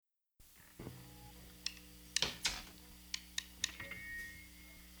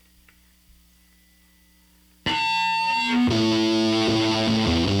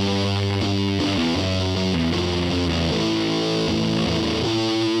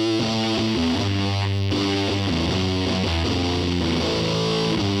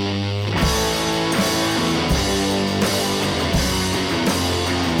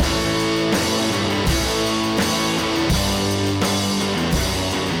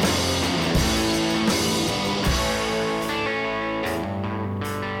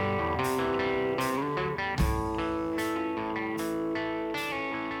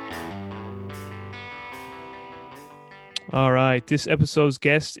All right. This episode's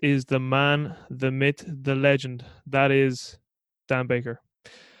guest is the man, the myth, the legend. That is Dan Baker.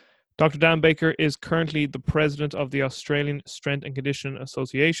 Dr. Dan Baker is currently the president of the Australian Strength and Conditioning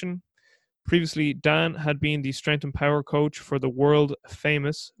Association. Previously, Dan had been the strength and power coach for the world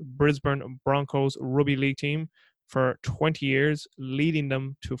famous Brisbane Broncos rugby league team for 20 years, leading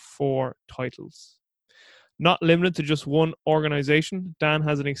them to 4 titles. Not limited to just one organisation, Dan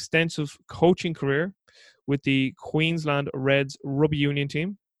has an extensive coaching career with the Queensland Reds rugby union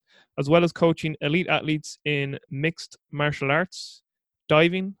team, as well as coaching elite athletes in mixed martial arts,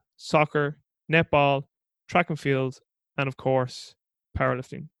 diving, soccer, netball, track and field, and of course,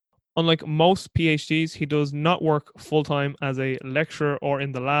 powerlifting. Unlike most PhDs, he does not work full-time as a lecturer or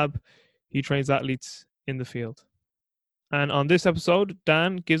in the lab. He trains athletes in the field. And on this episode,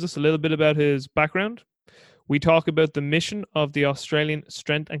 Dan gives us a little bit about his background. We talk about the mission of the Australian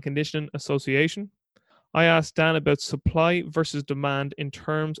Strength and Conditioning Association. I asked Dan about supply versus demand in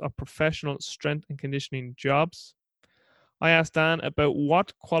terms of professional strength and conditioning jobs. I asked Dan about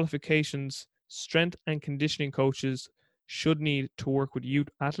what qualifications strength and conditioning coaches should need to work with youth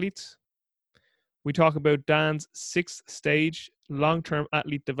athletes. We talk about Dan's 6-stage long-term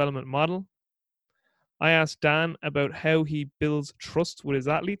athlete development model. I asked Dan about how he builds trust with his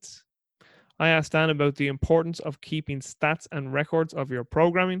athletes. I asked Dan about the importance of keeping stats and records of your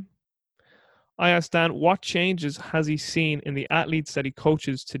programming. I asked Dan what changes has he seen in the athletes that he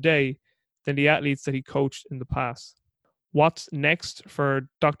coaches today than the athletes that he coached in the past. What's next for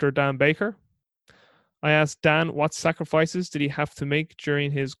Dr. Dan Baker? I asked Dan what sacrifices did he have to make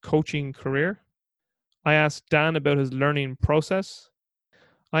during his coaching career. I asked Dan about his learning process.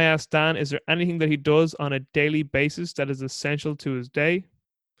 I asked Dan, is there anything that he does on a daily basis that is essential to his day?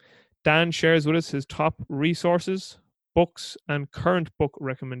 Dan shares with us his top resources, books, and current book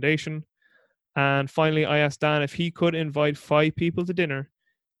recommendation. And finally, I asked Dan if he could invite 5 people to dinner,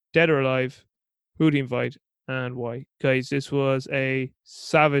 dead or alive, who'd he invite and why. Guys, this was a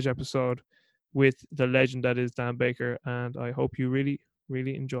savage episode with the legend that is Dan Baker, and I hope you really,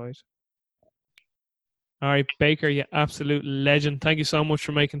 really enjoy it. All right, Baker, you absolute legend. Thank you so much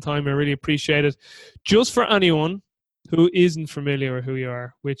for making time. I really appreciate it. Just for anyone who isn't familiar with who you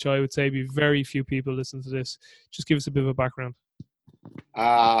are, which I would say be very few people listen to this, just give us a bit of a background.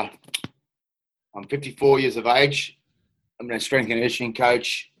 I'm 54 years of age. I'm a strength and conditioning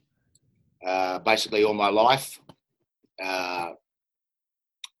coach basically all my life.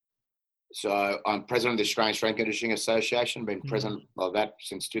 So I'm president of the Australian Strength and Conditioning Association, been president of that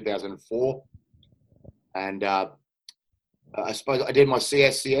since 2004. And I suppose I did my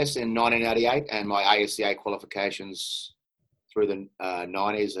CSCS in 1988 and my ASCA qualifications through the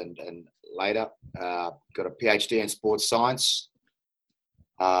 90s and later. Got a PhD in sports science.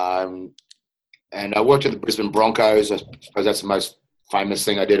 And I worked at the Brisbane Broncos. I suppose that's the most famous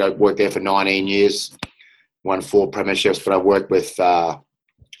thing I did. I worked there for 19 years, won 4 premierships, but I worked with the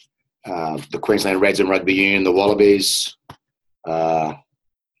Queensland Reds and Rugby Union, the Wallabies. I've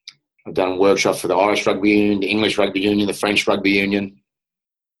done workshops for the Irish Rugby Union, the English Rugby Union, the French Rugby Union.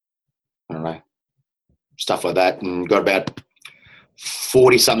 I don't know, stuff like that. And got about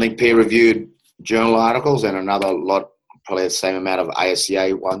 40-something peer-reviewed journal articles and another lot, probably the same amount of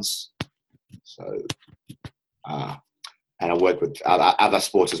ASCA ones. So, and I work with other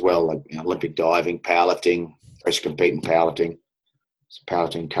sports as well, like Olympic diving, powerlifting. I used to compete in powerlifting. As a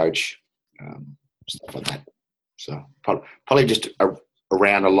powerlifting coach, stuff like that. So probably just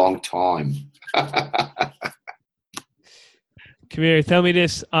around a long time. Come here, tell me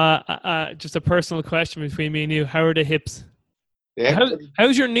this. Just a personal question between me and you. How are the hips? Yeah.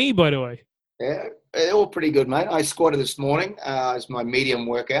 How's your knee, by the way? Yeah, they're all pretty good, mate. I squatted this morning. It's my medium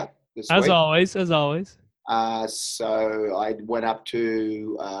workout this week. As always. So I went up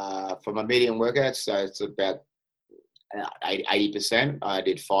to, for my medium workout, so it's about 80%. I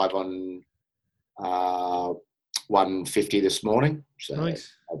did 5 on 150 this morning, so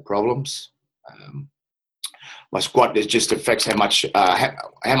nice. No problems. My squat just affects how much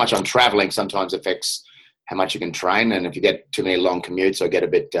I'm traveling. Sometimes affects how much you can train, and if you get too many long commutes, I get a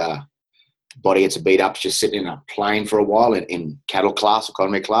bit body gets a beat up just sitting in a plane for a while in cattle class,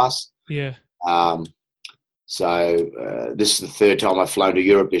 economy class. Yeah. So this is the 3rd time I've flown to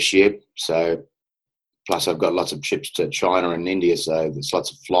Europe this year. So plus I've got lots of trips to China and India, so there's lots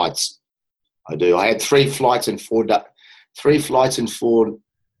of flights. I had 3 flights in 4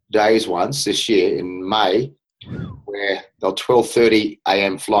 days once this year in May, where they were 12:30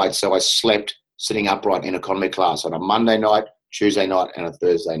 a.m. flights. So I slept sitting upright in economy class on a Monday night, Tuesday night, and a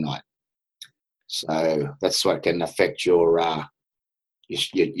Thursday night. So that's what can affect your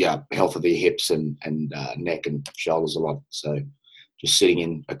your health of the hips and neck and shoulders a lot. So just sitting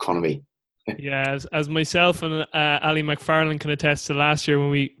in economy. Yeah, as myself and Ali McFarlane can attest to last year when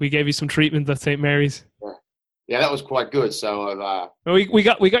we gave you some treatment at St. Mary's. Yeah, that was quite good. So we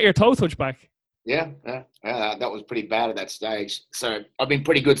got your toe touch back. Yeah, that was pretty bad at that stage. So I've been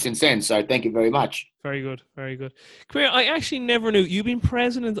pretty good since then. So thank you very much. Very good, very good. Come here, I actually never knew you've been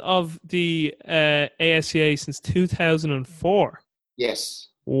president of the ASCA since 2004. Yes.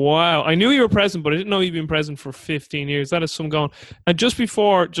 Wow, I knew you were president, but I didn't know you've been president for 15 years. That is some going. And just so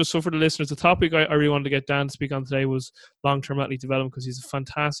for the listeners, the topic I really wanted to get Dan to speak on today was long-term athlete development, because he's a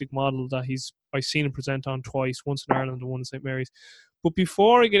fantastic model that I've seen him present on twice, once in Ireland and one in St. Mary's. But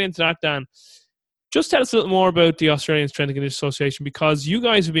before I get into that, Dan, just tell us a little more about the Australian Strength and Conditioning Association, because you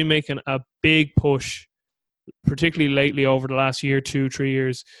guys have been making a big push, particularly lately over the last year, 2-3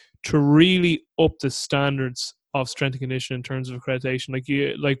 years, to really up the standards of strength and conditioning in terms of accreditation.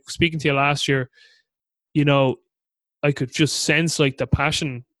 Like speaking to you last year, I could just sense like the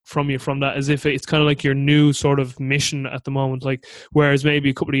passion from you from that, as if it's kind of like your new sort of mission at the moment. Like, whereas maybe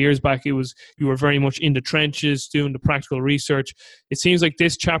a couple of years back, you were very much in the trenches doing the practical research. It seems like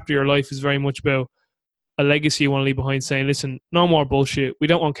this chapter of your life is very much about a legacy you want to leave behind, saying, listen, no more bullshit. We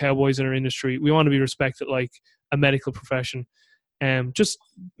don't want cowboys in our industry. We want to be respected like a medical profession. Just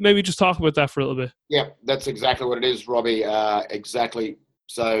talk about that for a little bit. Yeah, that's exactly what it is, Robbie. Exactly.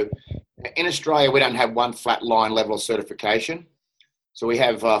 So in Australia, we don't have one flat line level of certification. So we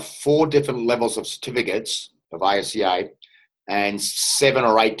have 4 different levels of certificates of ASCA and 7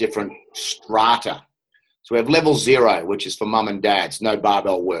 or 8 different strata. So we have level 0, which is for mum and dads, no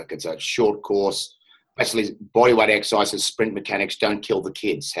barbell work. It's a short course. Basically, bodyweight exercises, sprint mechanics, don't kill the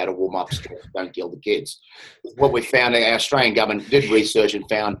kids. How to warm up, don't kill the kids. What we found, our Australian government did research and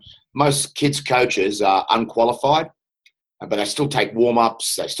found most kids' coaches are unqualified, but they still take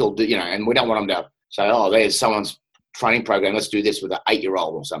warm-ups. They still do, and we don't want them to say, oh, there's someone's training program. Let's do this with an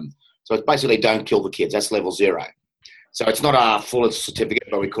 8-year-old or something. So it's basically don't kill the kids. That's level 0. So it's not a full certificate,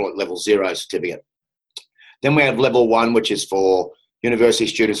 but we call it level 0 certificate. Then we have level 1, which is for university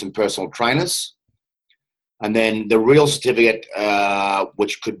students and personal trainers. And then the real certificate,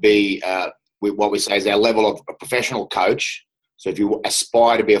 which could be what we say is our level of a professional coach. So if you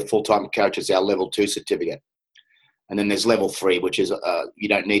aspire to be a full-time coach, it's our level 2 certificate. And then there's level 3, which is you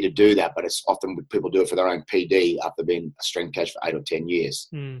don't need to do that, but it's often people do it for their own PD after being a strength coach for 8 or 10 years.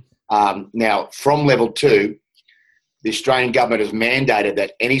 Now, from level 2, the Australian government has mandated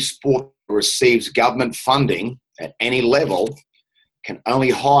that any sport that receives government funding at any level can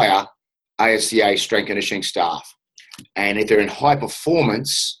only hire ASCA strength conditioning staff. And if they're in high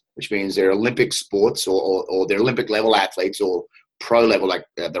performance, which means they're Olympic sports or they're Olympic level athletes or pro level, like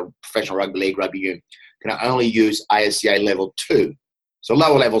the professional rugby league, rugby union, can only use ASCA level 2. So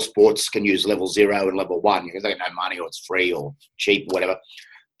lower level sports can use level 0 and level 1 because they get no money or it's free or cheap or whatever.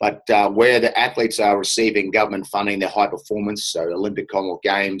 But where the athletes are receiving government funding, they're high performance, so Olympic Commonwealth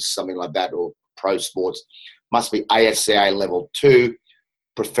Games, something like that, or pro sports, must be ASCA level 2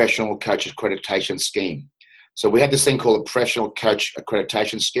 professional coach accreditation scheme. So we have this thing called a professional coach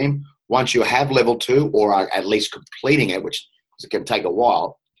accreditation scheme. Once you have level 2 or are at least completing it, which it can take a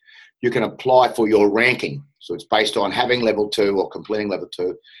while, you can apply for your ranking. So it's based on having level 2 or completing level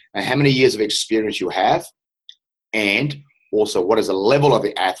 2 and how many years of experience you have, and also what is the level of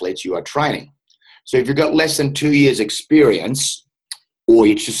the athletes you are training. So if you've got less than 2 years experience or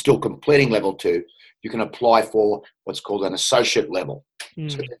you're just still completing level 2, you can apply for what's called an associate level.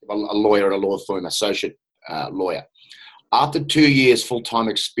 So a lawyer at a law firm, associate lawyer. After 2 years full-time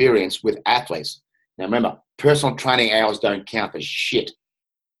experience with athletes, now remember, personal training hours don't count for shit.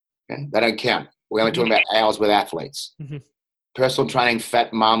 Okay? They don't count. We're only talking about hours with athletes. Personal training,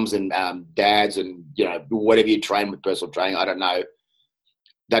 fat mums and dads and, whatever you train with personal training, I don't know,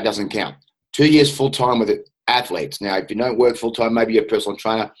 that doesn't count. 2 years full-time with athletes. Now, if you don't work full-time, maybe you're a personal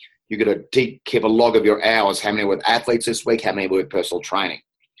trainer, you've got to keep a log of your hours, how many were with athletes this week, how many were with personal training.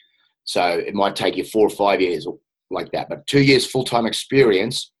 So it might take you 4 or 5 years like that. But 2 years full-time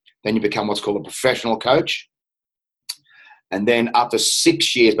experience, then you become what's called a professional coach. And then after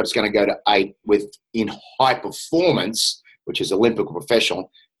 6 years, but it's going to go to 8, in high performance, which is Olympic or professional,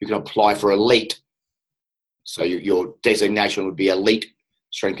 you can apply for elite. So your designation would be elite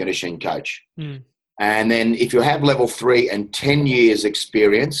strength conditioning coach. And then if you have level 3 and 10 years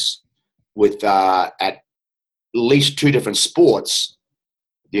experience with at least 2 different sports,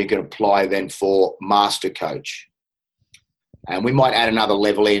 you can apply then for master coach. And we might add another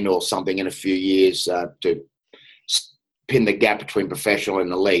level in or something in a few years to pin the gap between professional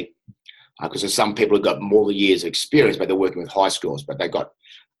and elite. Because there's some people who've got more years of experience, but they're working with high schools, but they've got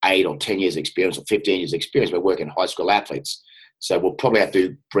 8 or 10 years experience or 15 years experience, but working high school athletes. So we'll probably have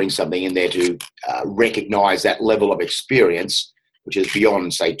to bring something in there to recognise that level of experience, which is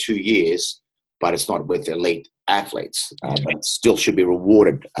beyond, say, 2 years, but it's not with elite athletes. But it still should be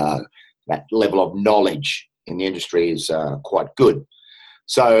rewarded. That level of knowledge in the industry is quite good.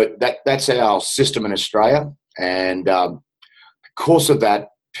 So that's our system in Australia. And because of that,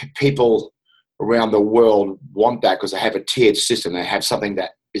 people around the world want that because they have a tiered system. They have something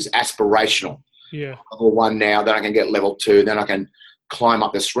that is aspirational. Yeah. Level 1 now, then I can get level 2, then I can climb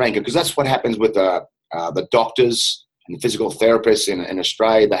up this rank. Because that's what happens with the doctors and the physical therapists in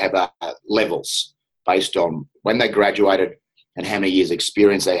Australia. They have levels based on when they graduated and how many years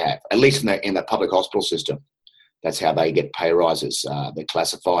experience they have, at least in the public hospital system. That's how they get pay rises. They're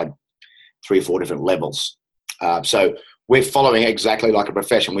classified 3 or 4 different levels. So we're following exactly like a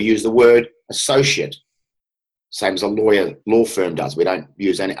profession. We use the word associate, same as a law firm does. We don't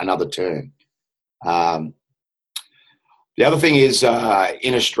use another term. The other thing is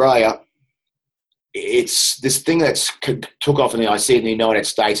in Australia, it's this thing that's took off I see it in the United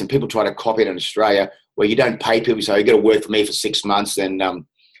States, and people try to copy it in Australia, where you don't pay people. So you got to work for me for 6 months, then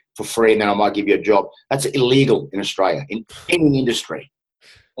for free, and then I might give you a job. That's illegal in Australia, in any industry.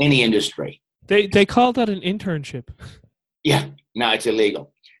 Any industry. They call that an internship. Yeah, no, it's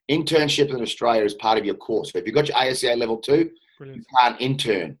illegal. Internship in Australia is part of your course. But if you've got your ASCA level 2, brilliant, you can't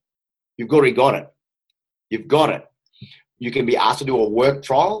intern. You've already got it. You've got it. You can be asked to do a work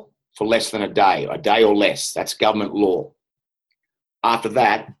trial for less than a day or less. That's government law. After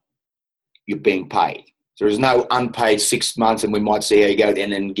that, you're being paid. There is no unpaid 6 months and we might see how you go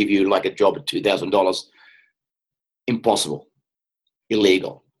and then give you like a job at $2,000. Impossible.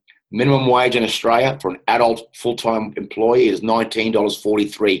 Illegal. Minimum wage in Australia for an adult full-time employee is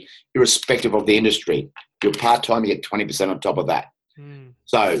 $19.43, irrespective of the industry. If you're part-time, you get 20% on top of that.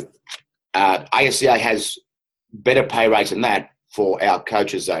 So ASCA has better pay rates than that for our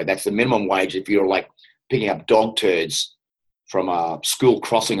coaches, though. That's the minimum wage if you're like picking up dog turds from a school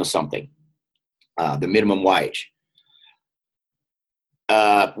crossing or something, the minimum wage.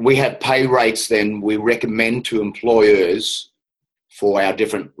 We have pay rates then we recommend to employers for our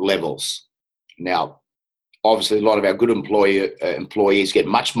different levels. Now, obviously, a lot of our good employees get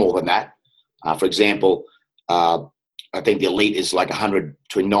much more than that. For example, I think the elite is like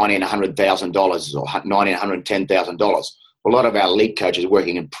between $90,000 and $100,000 or $90,000 and $110,000. A lot of our elite coaches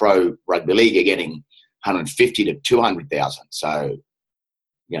working in pro rugby league are getting $150,000 to $200,000. So,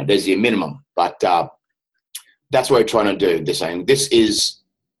 there's your minimum. But that's what we're trying to do. They're saying this is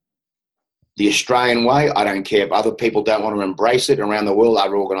the Australian way. I don't care if other people don't want to embrace it around the world,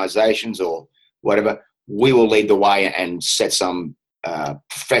 other organisations or whatever. We will lead the way and set some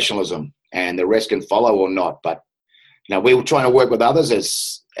professionalism, and the rest can follow or not. But we were trying to work with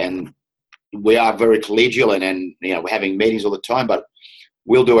others and we are very collegial and we're having meetings all the time. But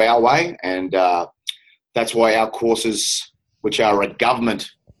we'll do our way, and that's why our courses, which are a government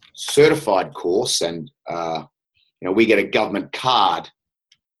certified course, and we get a government card,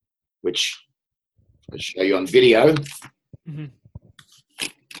 which I'll show you on video. Mm-hmm.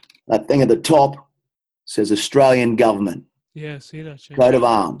 That thing at the top says Australian Government. Yeah, see that. Yeah. Coat of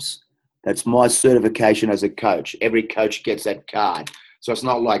Arms. That's my certification as a coach. Every coach gets that card. So it's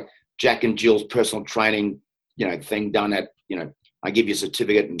not like Jack and Jill's personal training, thing done at, I give you a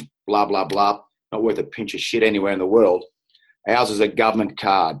certificate and blah, blah, blah. Not worth a pinch of shit anywhere in the world. Ours is a government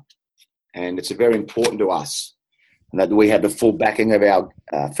card, and it's very important to us. And that we have the full backing of our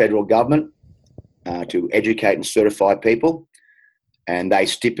federal government to educate and certify people, and they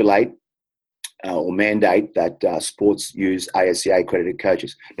stipulate or mandate that sports use ASCA accredited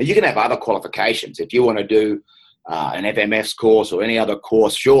coaches. Now, you can have other qualifications. If you want to do an FMS course or any other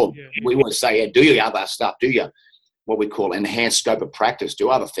course, sure, we want to say, do your other stuff, do your what we call enhanced scope of practice, do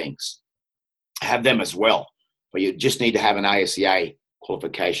other things. Have them as well, but you just need to have an ASCA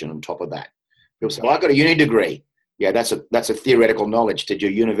qualification on top of that. People say, well, I've got a uni degree. Yeah, that's a theoretical knowledge. Did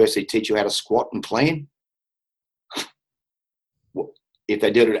your university teach you how to squat and clean? If they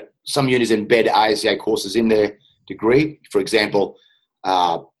did it, some unis embed ASCA courses in their degree. For example,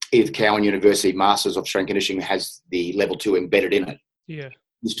 Edith Cowan University Masters of Strength Conditioning has the level 2 embedded in it. Yeah,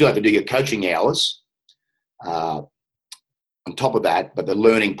 you still have to do your coaching hours on top of that, but the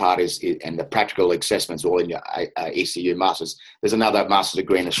learning part and the practical assessments all in your ECU Masters. There's another master's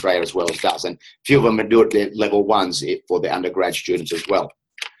degree in Australia as well as does, and a few of them do it at level 1s for the undergrad students as well.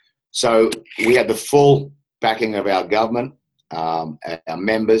 So we have the full backing of our government, our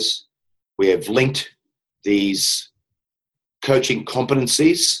members. We have linked these coaching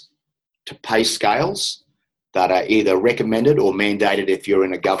competencies to pay scales that are either recommended or mandated if you're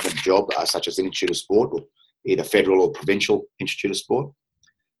in a government job, such as an Institute of Sport, or either federal or provincial Institute of Sport.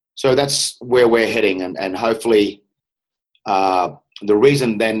 So that's where we're heading, and hopefully the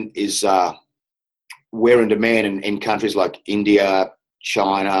reason then is we're in demand in countries like India,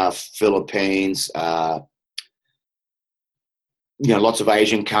 China, Philippines, lots of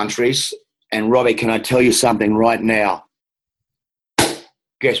Asian countries. And Robbie, can I tell you something right now?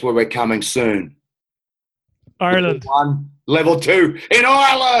 Guess where we're coming soon? Ireland. Level 2 in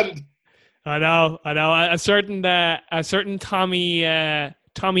Ireland. I know. A certain Tommy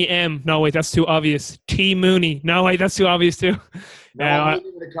M. No, wait, that's too obvious. T. Mooney. No, wait, that's too obvious too. No, I'll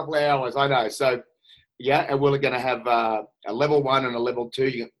give it a couple of hours. I know. So, yeah, and we're going to have a level 1 and a level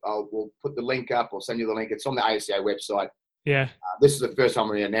 2. We'll put the link up. I'll send you the link. It's on the ASCA website. Yeah. This is the first time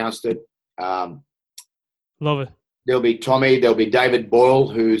we announced it. Love it. There'll be Tommy. There'll be David Boyle,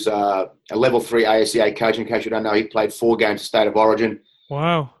 who's a level 3 ASCA coach. In case you don't know, he played 4 games of State of Origin.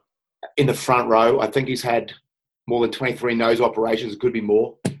 Wow. In the front row. I think he's had more than 23 nose operations. It could be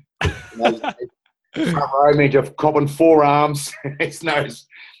more. Front row means you're copping 4 arms. His nose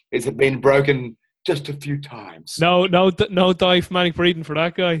has been broken just a few times. No diaphragmatic breathing for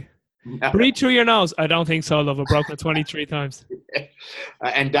that guy. No. Breathe through your nose. I don't think so, love. I've broken it 23 times.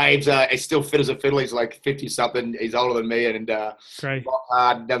 And Dave's is still fit as a fiddle. He's like 50-something. He's older than me. And great.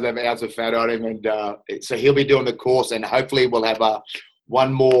 Hard, doesn't have an ounce of fat on him. And so he'll be doing the course. And hopefully we'll have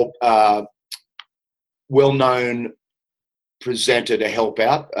one more well-known presenter to help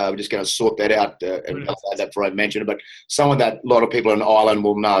out. We're just going to sort that out. And I'll say that before I mention it. But someone that a lot of people in Ireland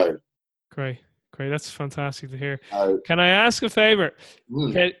will know. Great. That's fantastic to hear. Can I ask a favour?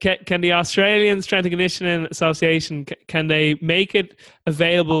 Can the Australian Strength and Conditioning Association, can they make it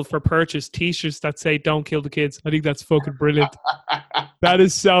available for purchase T-shirts that say "Don't kill the kids"? I think that's fucking brilliant. That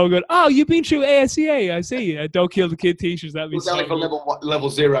is so good. Oh, you've been through ASCA. I see. Don't kill the kid T-shirts. That'd be so only for level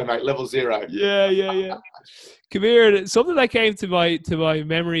 0, mate. Level 0. Yeah. Come here. Something that came to my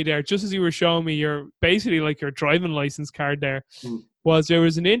memory there, just as you were showing me your basically like your driving license card there. There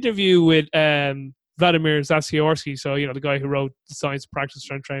was an interview with Vladimir Zasiorski, so the guy who wrote the Science of Practice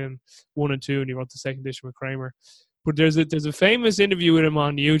Strength Training 1 and 2, and he wrote the second edition with Kramer. But there's a famous interview with him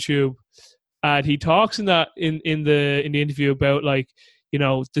on YouTube, and he talks in the interview about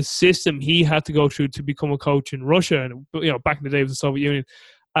the system he had to go through to become a coach in Russia, and back in the day of the Soviet Union.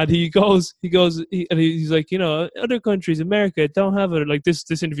 And he's like, other countries, America, don't have it. Like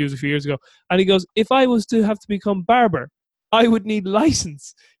this interview was a few years ago, and he goes, if I was to have to become barber, I would need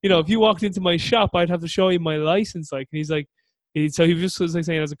license. If you walked into my shop, I'd have to show you my license. Like, and he's like, so he just was like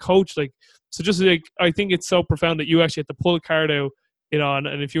saying as a coach, like, so just like, I think it's so profound that you actually have to pull a card out,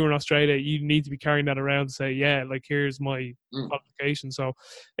 and if you were in Australia, you need to be carrying that around to say, yeah, like, here's my qualification. So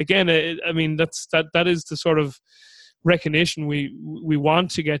again, that is the sort of recognition we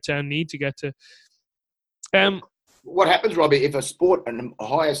want to get to and need to get to. What happens, Robbie, if a sport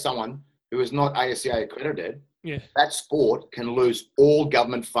hires someone who is not ASCA accredited? Yeah. That sport can lose all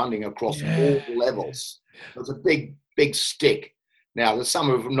government funding across all levels. It's a big stick. Now, there's some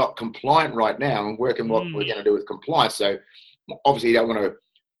of them not compliant right now and working what we're going to do with compliance. So obviously you don't want to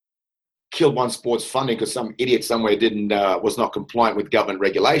kill one sport's funding because some idiot somewhere was not compliant with government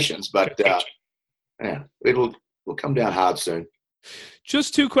regulations. But it'll come down hard soon.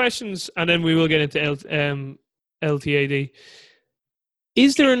 Just 2 questions, and then we will get into LTAD.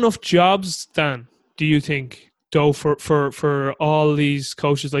 Is there enough jobs, Dan, do you think, though, for all these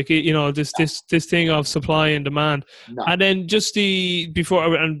coaches, like this thing of supply and demand? No. And then just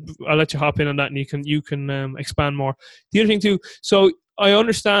and I'll let you hop in on that, and you can expand more. The other thing too, so I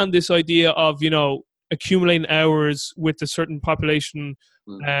understand this idea of accumulating hours with a certain population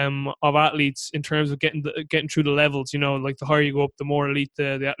of athletes in terms of getting through the levels. Like the higher you go up, the more elite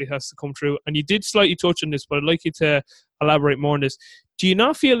the athlete has to come through. And you did slightly touch on this, but I'd like you to elaborate more on this. Do you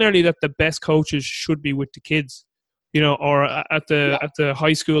not feel nearly that the best coaches should be with the kids, or at the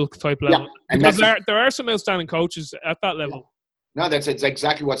high school type level? Yeah. Because there are some outstanding coaches at that level. No, it's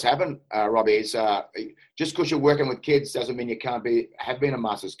exactly what's happened, Robbie. Is just because you're working with kids doesn't mean you can't have been a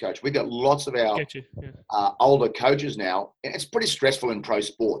masters coach. We've got lots of our older coaches now. It's pretty stressful in pro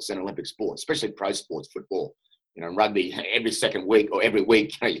sports and Olympic sports, especially pro sports, football. Rugby, every second week or every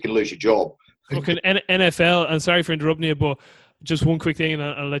week, you can lose your job. Look, in NFL, and sorry for interrupting you, but just one quick thing, and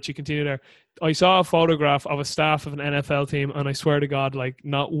I'll let you continue there. I saw a photograph of a staff of an NFL team, and I swear to God, like,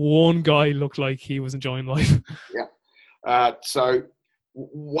 not one guy looked like he was enjoying life. Yeah. So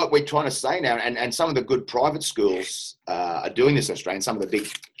what we're trying to say now, and some of the good private schools are doing this in Australia, and some of the big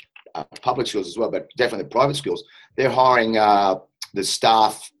public schools as well, but definitely the private schools, they're hiring the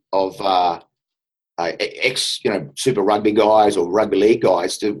staff ex, Super Rugby guys or rugby league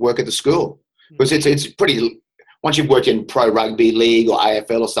guys to work at the school, because it's pretty. Once you've worked in pro rugby league or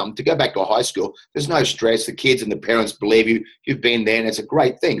AFL or something, to go back to a high school, there's no stress. The kids and the parents believe you. You've been there, and it's a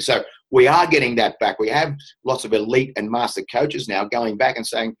great thing. So we are getting that back. We have lots of elite and master coaches now going back and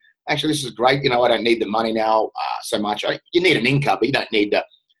saying, actually, this is great. I don't need the money now so much. You need an income, but you don't need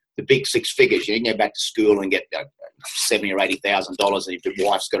the big six figures. You can go back to school and get $70,000 or $80,000, and if your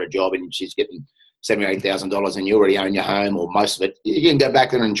wife's got a job and she's getting $70,000 or $80,000, and you already own your home or most of it, you can go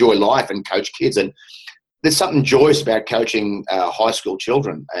back there and enjoy life and coach kids. And there's something joyous about coaching high school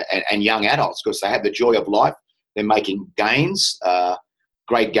children and young adults, because they have the joy of life. They're making gains,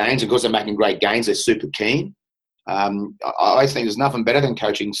 great gains. And because they're making great gains, they're super keen. I think there's nothing better than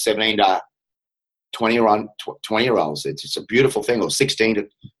coaching 17 to 20-year-olds. It's a beautiful thing, or 16 to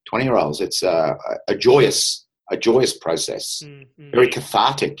 20-year-olds. It's a joyous process, very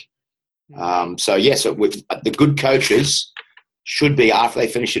cathartic. So yes, the good coaches should be, after they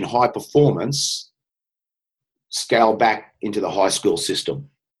finish in high performance, scale back into the high school system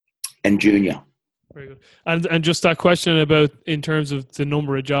and junior. Very good. And just that question about, in terms of the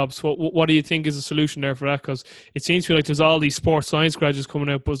number of jobs, what do you think is the solution there for that? Because it seems to me like there's all these sports science graduates coming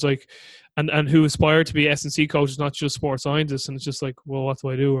out, but it's like, and who aspire to be S&C coaches, not just sports scientists, and it's just like, well, what do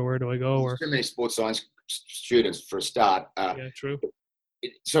I do, or where do I go? Or too many sports science students for a start. Yeah, true.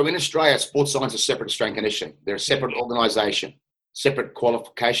 So in Australia, sports science is separate to strength conditioning. They're a separate organisation, separate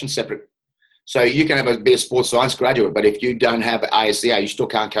qualification, separate. So you can be a sports science graduate, but if you don't have ASCA, you still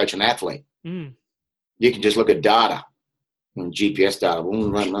can't coach an athlete. You can just look at data and GPS data.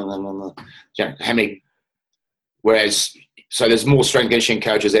 How many? Whereas, so there's more strength conditioning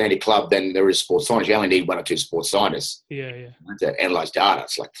coaches at any club than there is sports science. You only need one or two sports scientists. Yeah. To analyze data.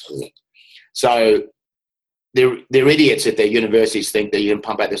 It's like, so they're idiots if their universities think that you can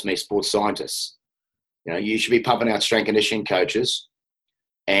pump out this many sports scientists. You should be pumping out strength conditioning coaches,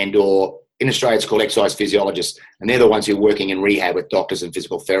 or in Australia it's called exercise physiologists, and they're the ones who are working in rehab with doctors and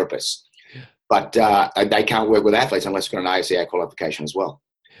physical therapists. But they can't work with athletes unless they've got an ASCA qualification as well.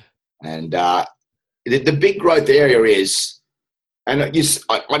 And the big growth area is, and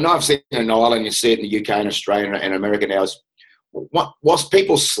I know I've seen it in Ireland, you see it in the UK and Australia and America now, is whilst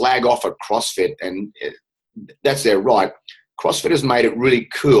people slag off at CrossFit, and that's their right, CrossFit has made it really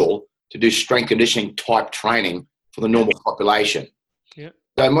cool to do strength conditioning type training for the normal population. Yeah.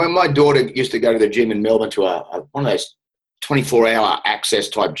 So my daughter used to go to the gym in Melbourne, to one of those 24-hour access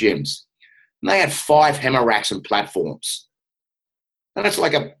type gyms. And they had 5 hammer racks and platforms. And it's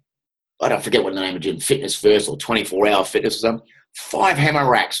like I don't forget what the name of the gym, Fitness First or 24-hour fitness or something. 5 hammer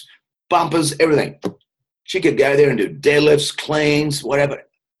racks, bumpers, everything. She could go there and do deadlifts, cleans, whatever.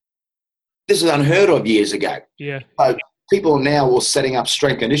 This is unheard of years ago. Yeah. So people now are setting up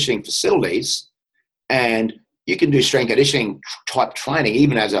strength conditioning facilities, and you can do strength conditioning type training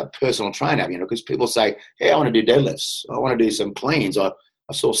even as a personal trainer, because people say, hey, I want to do deadlifts. I want to do some cleans. I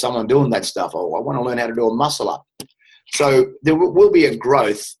saw someone doing that stuff. Oh, I want to learn how to do a muscle up. So there will be a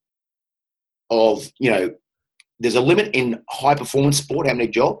growth of, there's a limit in high performance sport, how many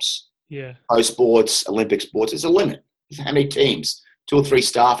jobs? Yeah. Pro sports, Olympic sports, there's a limit. How many teams? 2 or 3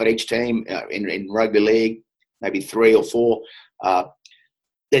 staff at each team in rugby league, maybe 3 or 4.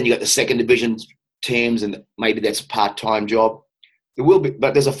 Then you got the second division teams, and maybe that's a part-time job. There will be,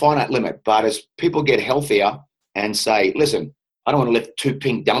 but there's a finite limit. But as people get healthier and say, listen, I don't want to lift 2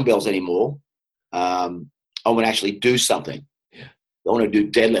 pink dumbbells anymore. I want to actually do something. Yeah. I want to do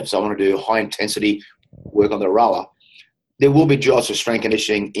deadlifts. I want to do high intensity work on the rower. There will be jobs for strength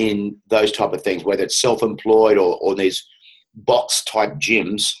conditioning in those type of things, whether it's self-employed or these box type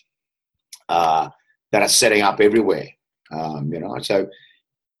gyms that are setting up everywhere. So,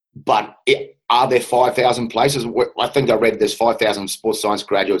 but are there 5,000 places? I think I read there's 5,000 sports science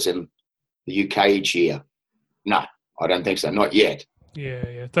graduates in the UK each year. No. I don't think so. Not yet.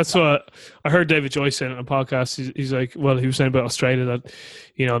 Yeah. That's what I heard David Joyce saying on a podcast. He's like, well, he was saying about Australia that,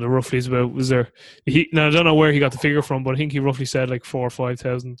 the roughly is about, now I don't know where he got the figure from, but I think he roughly said like 4,000 or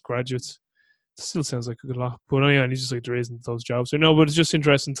 5,000 graduates. It still sounds like a good lot. But anyway, and he's just like, there isn't those jobs. So no, but it's just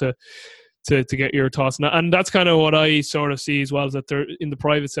interesting to get your thoughts. And that's kind of what I sort of see as well, is that they're in the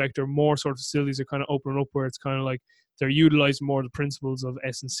private sector, more sort of facilities are kind of opening up where it's kind of like they're utilizing more the principles of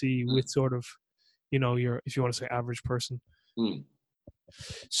S&C with sort of, your, if you want to say, average person.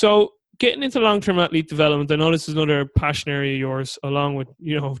 So getting into long-term athlete development, I know this is another passion area of yours, along with,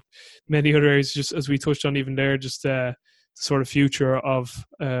 many other areas, just as we touched on even there, just the sort of future of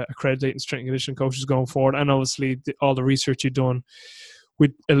accrediting strength and conditioning coaches going forward, and obviously all the research you've done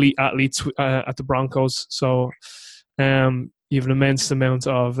with elite athletes at the Broncos. So, You have an immense amount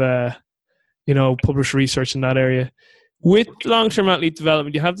of, published research in that area. With long-term athlete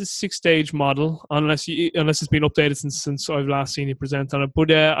development, you have this 6-stage model, unless it's been updated since I've last seen you present on it.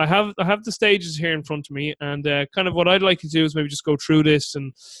 But I have the stages here in front of me, and kind of what I'd like to do is maybe just go through this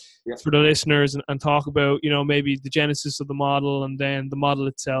and for the listeners and talk about maybe the genesis of the model and then the model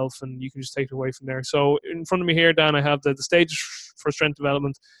itself, and you can just take it away from there. So in front of me here, Dan, I have the stages for strength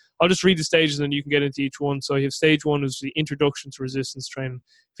development. I'll just read the stages and you can get into each one. So you have stage 1 is the introduction to resistance training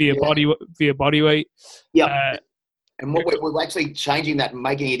via body weight. Yeah. And what we're actually changing that and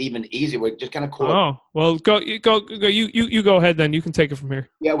making it even easier. We're just going to call it. Oh, well, go. You go ahead then. You can take it from here.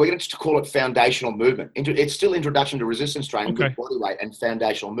 Yeah, we're going to just call it foundational movement. It's still introduction to resistance training with body weight and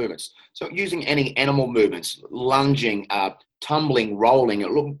foundational movements. So using any animal movements, lunging, tumbling, rolling,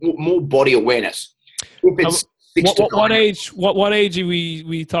 more body awareness. If it's what age are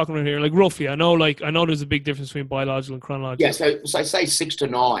we talking about here? Like roughly, I know there's a big difference between biological and chronological. Yeah, so say 6 to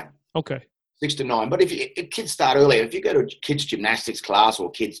 9. Okay. 6 to 9. But if kids start earlier, if you go to a kids gymnastics class or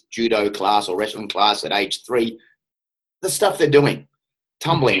kids judo class or wrestling class at age 3, the stuff they're doing,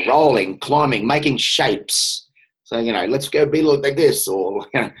 tumbling, rolling, climbing, making shapes. So, let's go be like this, or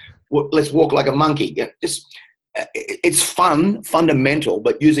let's walk like a monkey. It's fun, fundamental,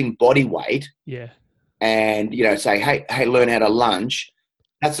 but using body weight. Yeah. And, say, hey, learn how to lunge.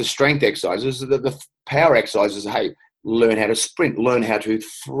 That's the strength exercises. The power exercises, hey, learn how to sprint, learn how to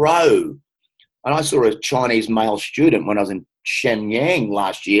throw. And I saw a Chinese male student when I was in Shenyang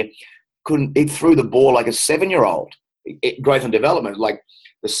last year. He threw the ball like a 7-year-old. Growth and development, like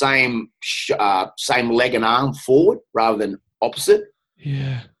the same leg and arm forward rather than opposite.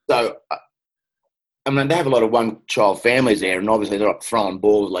 Yeah. So, they have a lot of one-child families there, and obviously they're not throwing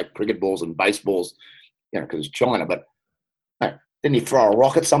balls like cricket balls and baseballs, because it's China. But didn't he throw a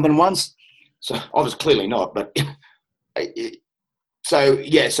rock at something once? So I was clearly not. But so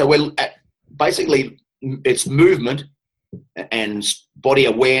we're basically it's movement and body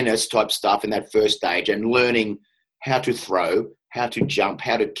awareness type stuff in that first stage, and learning how to throw, how to jump,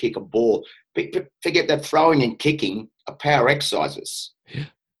 how to kick a ball. Forget that throwing and kicking are power exercises. Yeah.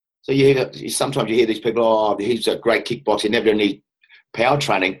 So sometimes you hear these people, oh, he's a great kickboxer, never done any power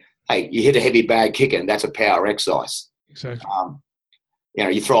training. Hey, you hit a heavy bag kicking, that's a power exercise. Exactly.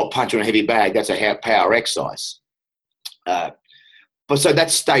 You throw a punch on a heavy bag, that's a power exercise. But so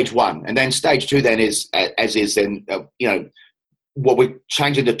that's stage 1. And then stage 2 then is, what we're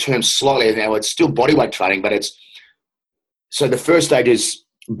changing the term slightly now, it's still body weight training, but so the first stage is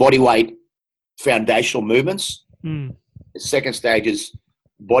body weight foundational movements. The second stage is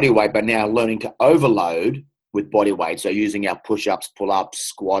body weight, but now learning to overload with body weight. So using our push-ups, pull-ups,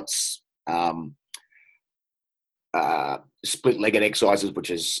 squats, split-legged exercises, which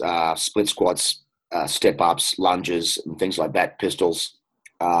is split squats, step-ups, lunges, and things like that, pistols,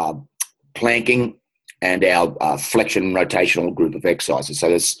 planking, and our flexion rotational group of exercises. So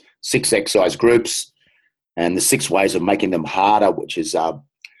there's 6 exercise groups, and the 6 ways of making them harder, which is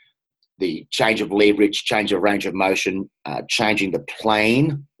the change of leverage, change of range of motion, changing the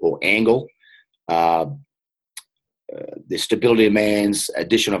plane or angle, the stability demands,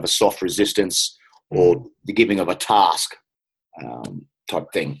 addition of a soft resistance, or the giving of a task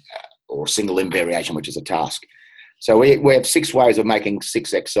type thing, or single limb variation, which is a task. So we have 6 ways of making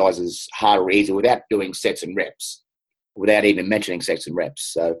 6 exercises harder or easier without doing sets and reps, without even mentioning sets and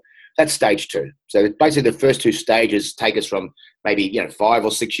reps. So that's stage 2. So basically the first 2 stages take us from maybe 5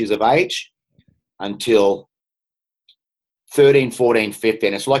 or 6 years of age until 13, 14,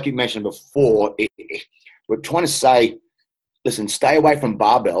 15. It's like you mentioned before, we're trying to say, listen, stay away from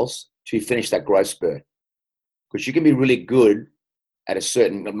barbells till you finish that growth spurt. Because you can be really good at a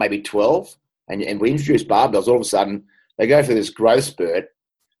certain, maybe 12, and we introduce barbells, all of a sudden they go through this growth spurt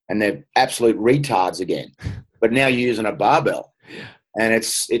and they're absolute retards again. But now you're using a barbell. And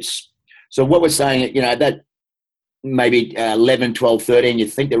it's so what we're saying, that maybe 11, 12, 13, you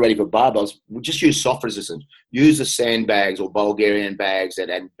think they're ready for barbells, we'll just use soft resistance. Use the sandbags or Bulgarian bags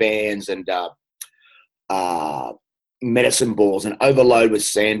and bands and medicine balls, and overload with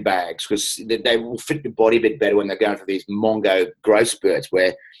sandbags, because they will fit the body a bit better when they're going for these Mongo growth spurts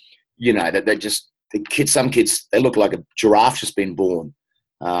where, that they're just, some kids, they look like a giraffe just been born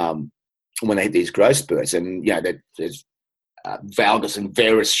when they hit these growth spurts. And, there's valgus and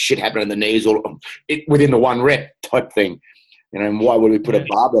varus shit happening in the knees or within the 1 rep type thing. And why would we put a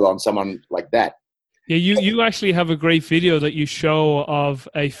barbell on someone like that? Yeah, you actually have a great video that you show of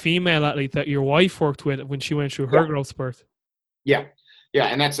a female athlete that your wife worked with when she went through her growth spurt. Yeah,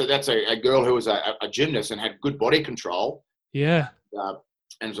 and that's a girl who was a gymnast and had good body control. Yeah.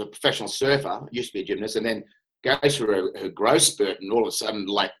 And was a professional surfer, used to be a gymnast, and then goes through her growth spurt, and all of a sudden,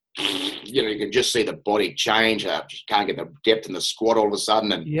 like, you know, you can just see the body change. She can't get the depth in the squat all of a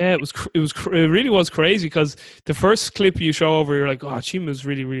sudden. And yeah, it really was crazy, because the first clip you show over, you're like, oh, she moves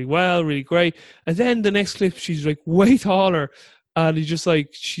really, really well, really great. And then the next clip, she's like way taller, and he's just like,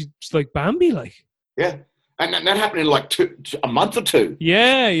 she's like Bambi, like. Yeah. And that happened in like a month or two.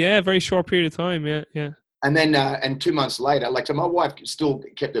 Yeah, very short period of time. Yeah. And then, and 2 months later, like, so my wife still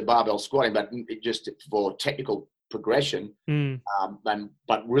kept the barbell squatting, but just for technical progression.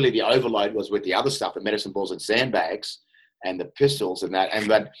 But really the overload was with the other stuff, the medicine balls and sandbags and the pistols and that.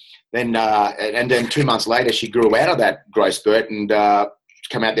 And then 2 months later, she grew out of that growth spurt and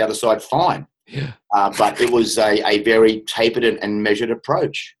come out the other side fine. Yeah. But it was a very tapered and measured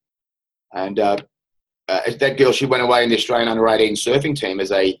approach. And that girl, she went away in the Australian under-18 surfing team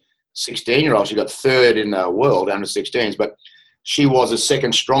as a 16-year-old. She got third in the world under 16s, but she was the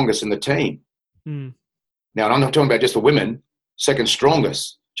second strongest in the team. Now, and I'm not talking about just the women, second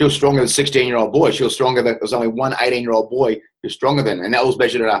strongest. She was stronger than a 16-year-old boy. She was stronger than, there was only one 18-year-old boy who was stronger than, and that was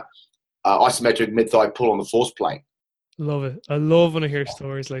measured at a isometric mid-thigh pull on the force plate. Love it. I love when I hear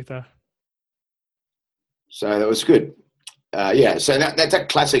stories like that. So that was good. So that's a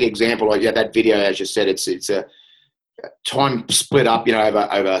classic example. Like, that video, as you said, it's a time split up, you know,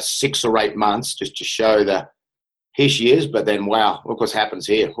 over 6 or 8 months, just to show here she is, but then, wow, look what happens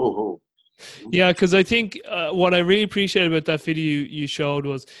here. Ooh. Yeah, because I think what I really appreciated about that video you showed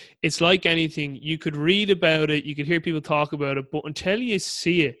was, it's like anything. You could read about it, you could hear people talk about it, but until you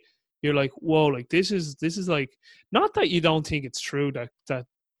see it, you're like, whoa, like this is like, not that you don't think it's true that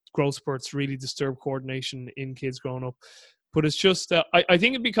growth spurts really disturb coordination in kids growing up, but it's just I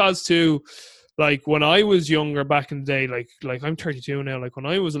think it because too, like when I was younger back in the day, like I'm 32 now, like when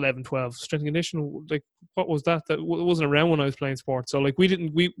I was 11, 12, strength and conditioning, like what was that wasn't around when I was playing sports. So like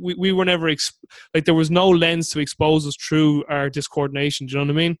we were never like there was no lens to expose us through our discoordination. Do you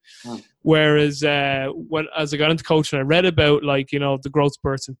know what I mean? Whereas as I got into coaching, I read about, like, you know, the growth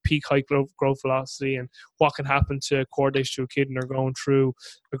spurts and peak height growth velocity and what can happen to coordination to a kid when they're going through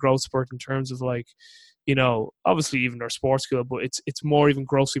a growth spurt, in terms of, like, you know, obviously even their sports skill, but it's more even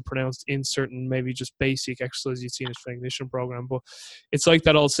grossly pronounced in certain maybe just basic exercises you'd see in a strength conditioning program. But it's like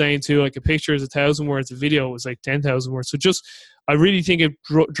that old saying too, like a picture is 1,000 words, a video is like 10,000 words. So just, I really think it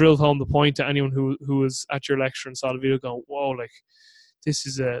drilled home the point to anyone who was at your lecture and saw the video going, whoa, like this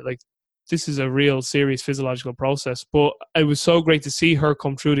is a real serious physiological process. But it was so great to see her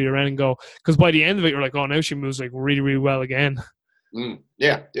come through the event and go, because by the end of it, you're like, oh, now she moves like really, really well again.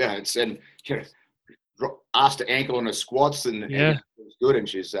 Yeah. It's, and you know, asked her ankle on her squats, and it was good, and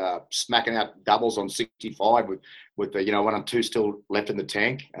she's smacking out doubles on 65 with the, you know, 1 and 2 still left in the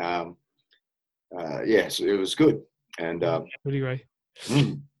tank. So it was good, and really great.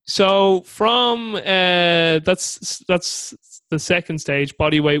 So from that's the second stage,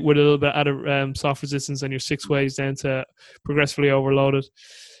 body weight with a little bit added soft resistance, and your 6 ways down to progressively overloaded.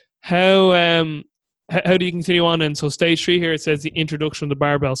 How do you continue on? And so stage 3 here, it says the introduction of the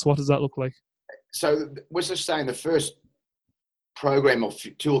barbell. So what does that look like? So we're just saying the first program of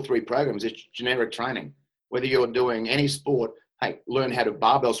 2 or 3 programs is generic training. Whether you're doing any sport, hey, learn how to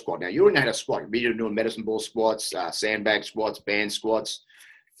barbell squat. Now, you already know how to squat. You're doing medicine ball squats, sandbag squats, band squats.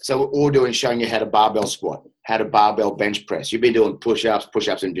 So we're all doing, showing you how to barbell squat, how to barbell bench press. You've been doing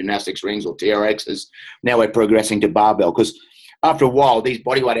push-ups in gymnastics rings or TRXs. Now we're progressing to barbell, because after a while, these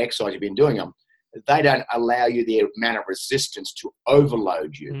bodyweight exercises, you've been doing them, they don't allow you the amount of resistance to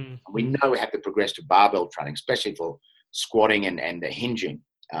overload you. And we know we have to progress to barbell training, especially for squatting and the hinging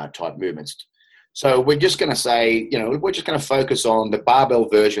type movements. So we're just going to say, you know, we're just going to focus on the barbell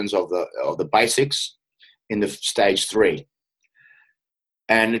versions of the basics in the stage 3,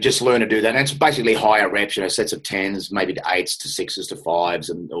 and just learn to do that. And it's basically higher reps, you know, sets of 10s, maybe to 8s to 6s to 5s,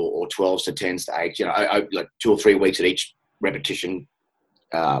 and or 12s to 10s to 8s. You know, like 2 or 3 weeks at each repetition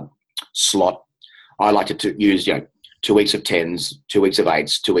slot. I like to use, you know, 2 weeks of 10s, 2 weeks of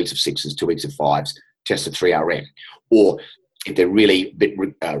 8s, 2 weeks of 6s, 2 weeks of 5s, test a 3 RM. Or if they're really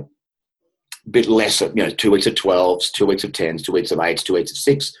bit less, you know, 2 weeks of 12s, 2 weeks of 10s, 2 weeks of 8s, 2 weeks of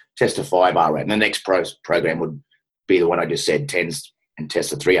 6, test a 5 RM. And the next program would be the one I just said, 10s, and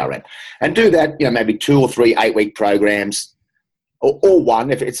test a 3 RM. And do that, you know, maybe 2 or 3 8-week programs, or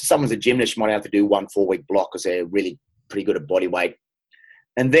one. If it's someone's a gymnast, you might have to do 1 4-week block because they're really pretty good at body weight.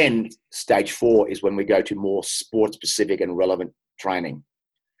 And then stage 4 is when we go to more sport-specific and relevant training.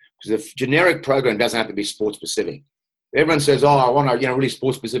 Because the generic program doesn't have to be sport-specific. Everyone says, oh, I want a, you know, really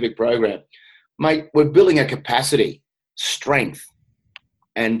sport-specific program. Mate, we're building a capacity, strength.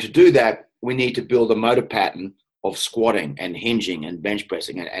 And to do that, we need to build a motor pattern of squatting and hinging and bench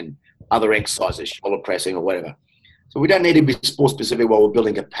pressing and other exercises, shoulder pressing or whatever. So we don't need to be sport specific while we're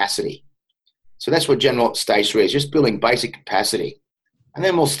building capacity. So that's what general stage 3 is, just building basic capacity. And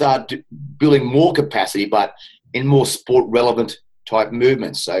then we'll start building more capacity, but in more sport relevant type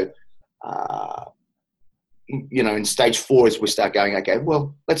movements. So, in stage 4 is we start going, okay,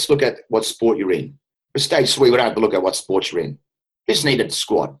 well, let's look at what sport you're in. For stage 3, we don't have to look at what sport you're in. You just need a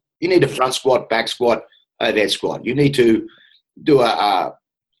squat. You need a front squat, back squat, overhead squat. You need to do a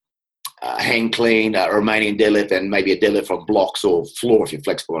hang clean, a Romanian deadlift, and maybe a deadlift from blocks or floor if you're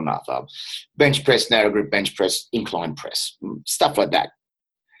flexible enough. Bench press, narrow grip bench press, incline press, stuff like that.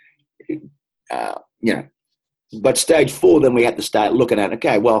 But stage 4, then we have to start looking at,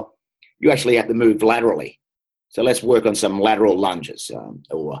 okay, well, you actually have to move laterally. So let's work on some lateral lunges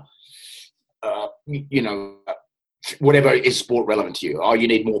whatever is sport relevant to you. Oh, you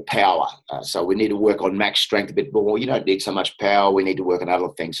need more power. So we need to work on max strength a bit more. You don't need so much power. We need to work on other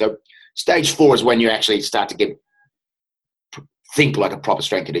things. So stage 4 is when you actually start to think like a proper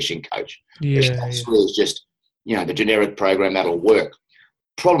strength conditioning coach. Stage 3 is just, the generic program that'll work.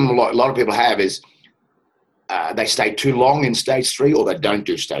 Problem a lot of people have is they stay too long in stage 3 or they don't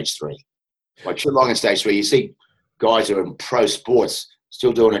do stage 3. Like too long in stage 3, you see guys who are in pro sports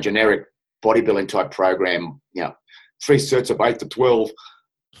still doing a generic bodybuilding type program, 3 sets of 8 to 12.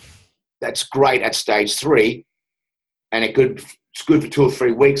 That's great at stage 3, and it's good for 2 or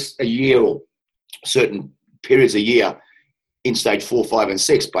 3 weeks, a year, or certain periods a year in stage 4, 5, and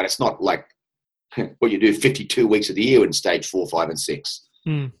 6. But it's not like what you do 52 weeks of the year in stage 4, 5, and 6.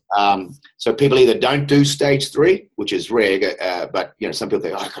 So people either don't do stage 3, which is rare, but some people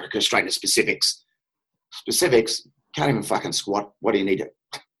think, I've got to go straight into specifics. Specifics, can't even fucking squat. What do you need to,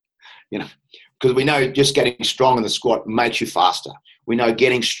 because we know just getting strong in the squat makes you faster. We know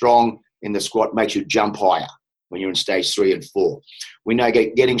getting strong in the squat makes you jump higher when you're in stage 3 and 4. We know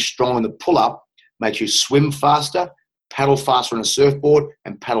getting strong in the pull-up makes you swim faster, paddle faster on a surfboard,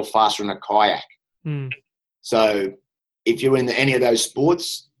 and paddle faster in a kayak. So if you're in any of those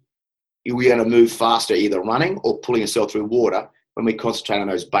sports, you're going to move faster either running or pulling yourself through water when we concentrate on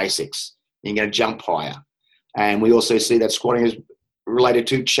those basics. You're going to jump higher. And we also see that squatting is related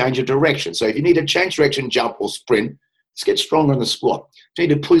to change of direction. So if you need to change direction, jump or sprint, let's get stronger on the squat. If you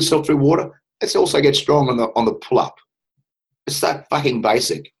need to pull yourself through water, let's also get strong on the pull-up. It's that fucking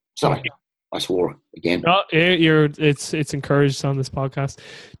basic. Sorry, I swore again. No, it's encouraged on this podcast.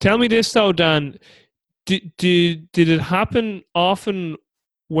 Tell me this though, Dan. Did it happen often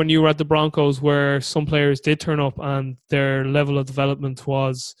when you were at the Broncos where some players did turn up and their level of development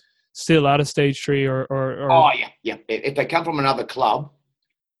was still at a stage 3 or Oh yeah. If they come from another club,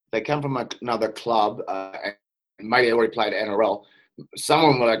 and maybe they already played NRL.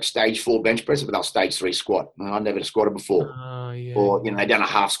 Someone will like stage 4 bench press, but they'll stage 3 squat. I've never squatted before. Or they done a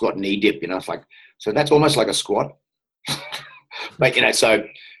half squat knee dip. It's like, so that's almost like a squat. But so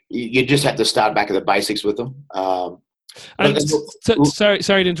you just have to start back at the basics with them.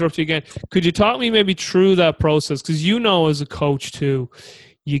 Sorry to interrupt you again. Could you talk me maybe through that process? Because as a coach too,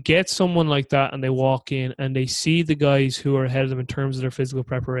 you get someone like that and they walk in and they see the guys who are ahead of them in terms of their physical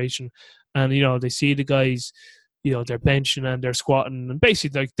preparation, and they see the guys, they're benching and they're squatting and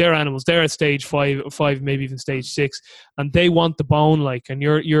basically like they're animals. They're at stage 5, maybe even stage 6, and they want the bone, and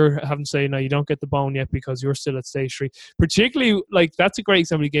you're having to say, no, you don't get the bone yet because you're still at stage 3. Particularly, that's a great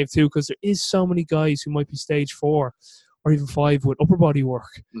example you gave too, because there is so many guys who might be stage 4 or even 5 with upper body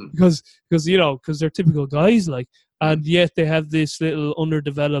work because they're typical guys and yet they have this little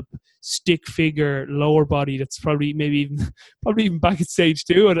underdeveloped stick figure lower body that's probably even back at stage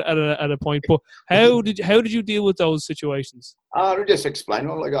 2 at a point. But how did you deal with those situations? I'll just explain.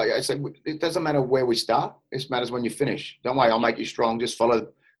 Like I said, it doesn't matter where we start. It matters when you finish. Don't worry, I'll make you strong. Just follow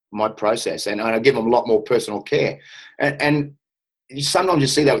my process, and I'll give them a lot more personal care. And sometimes you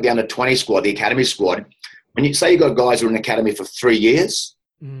see that with the under 20 squad, the academy squad. When you say you've got guys who are in the academy for 3 years,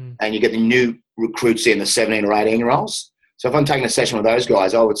 and you get the new recruits in, the 17 or 18-year-olds. So if I'm taking a session with those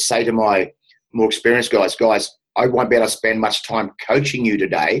guys, I would say to my more experienced guys, I won't be able to spend much time coaching you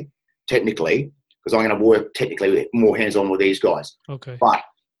today, technically, because I'm going to work technically more hands-on with these guys. Okay. But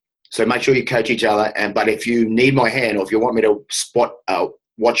so make sure you coach each other. But if you need my hand, or if you want me to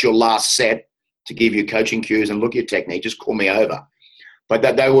watch your last set to give you coaching cues and look at your technique, just call me over. But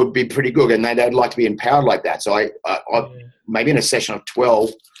that they would be pretty good, and they'd like to be empowered like that. So I maybe in a session of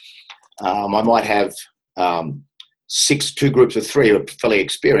 12, I might have 2 groups of 3 who are fairly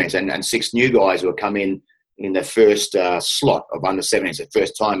experienced, and 6 new guys who have come in the first slot of under 17s, the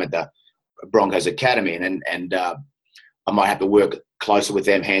first time at the Broncos Academy, and I might have to work closer with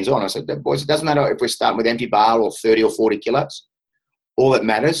them hands on. I said, boys, it doesn't matter if we're starting with empty bar or 30 or 40 kilos. All that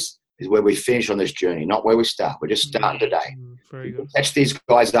matters is where we finish on this journey, not where we start. We're just starting today. Very good. Catch these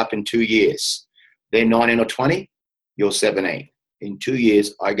guys up in 2 years. They're 19 or 20, you're 17. In 2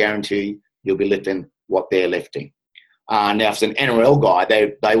 years, I guarantee you'll be lifting what they're lifting. Now, if it's an NRL guy,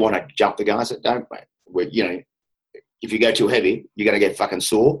 they want to jump the gun. I said, don't, mate. If you go too heavy, you're going to get fucking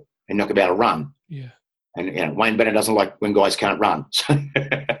sore and not going to be able to run. Yeah. And Wayne Bennett doesn't like when guys can't run.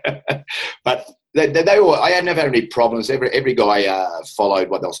 But they were, I had never had any problems. Every guy followed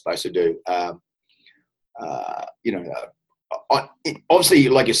what they were supposed to do. Obviously,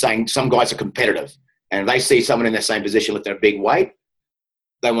 like you're saying, some guys are competitive, and they see someone in the same position lifting a big weight.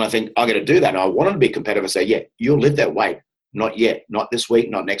 They want to think, I'm going to do that. And I want them to be competitive and say, yeah, you'll lift that weight. Not yet. Not this week.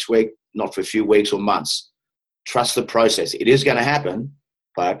 Not next week. Not for a few weeks or months. Trust the process. It is going to happen,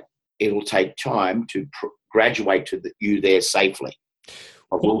 but it'll take time to graduate to you there safely.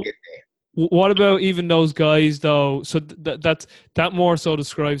 I will get there. What about even those guys, though? So that more so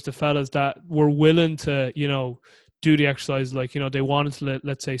describes the fellas that were willing to, do the exercise. Like, they wanted to,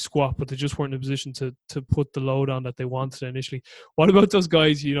 let's say, squat, but they just weren't in a position to put the load on that they wanted initially. What about those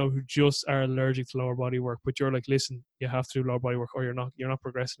guys, who just are allergic to lower body work, but you're like, listen, you have to do lower body work or you're not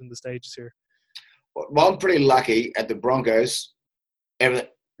progressing in the stages here? Well, I'm pretty lucky at the Broncos. That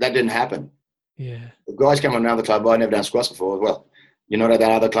didn't happen. Yeah. The guys come from another club. I've never done squats before. Well, you're not at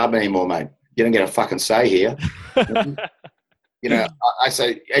that other club anymore, mate. You don't get a fucking say here. I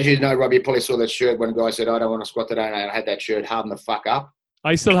say, as you know, Rob, you probably saw that shirt when a guy said, I don't want to squat today, and I had that shirt, harden the fuck up.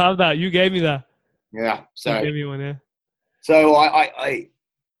 I still have that. You gave me that. Yeah. So you gave me one, yeah. So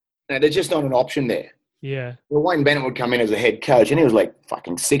there's just not an option there. Yeah. Well, Wayne Bennett would come in as a head coach, and he was like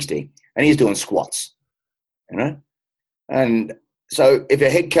fucking 60, and he's doing squats, And so if a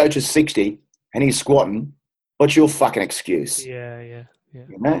head coach is 60 and he's squatting, what's your fucking excuse? Yeah.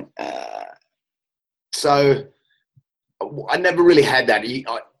 So I never really had that.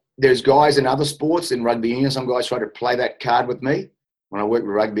 There's guys in other sports, in rugby union, some guys try to play that card with me when I work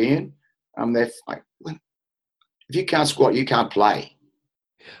with rugby union. They're like, if you can't squat, you can't play.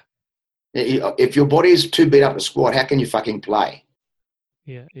 If your body is too beat up to squat, how can you fucking play?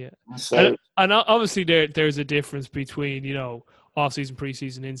 Yeah. So, and obviously there's a difference between, off-season,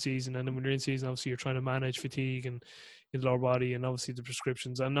 pre-season, in-season, and then when you're in-season, obviously you're trying to manage fatigue and in the lower body and obviously the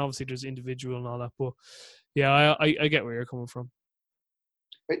prescriptions, and obviously there's individual and all that. But, yeah, I get where you're coming from.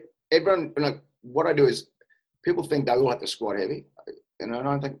 But everyone, what I do is people think they all have to squat heavy. And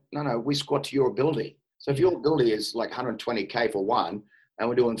I think, no, we squat to your ability. So if your ability is like 120K for one, and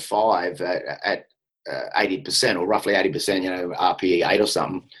we're doing 5 at 80% or roughly 80%, RPE 8 or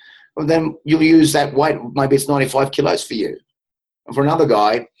something, well, then you'll use that weight. Maybe it's 95 kilos for you. And for another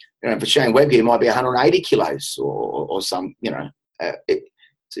guy, for Shane Webge, it might be 180 kilos or some,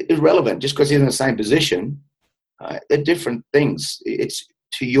 it's irrelevant. Just because he's in the same position, they're different things. It's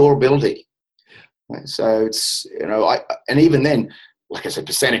to your ability. So it's, and even then, like I said,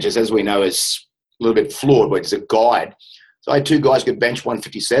 percentages, as we know, is a little bit flawed, but it's a guide. So I had 2 guys could bench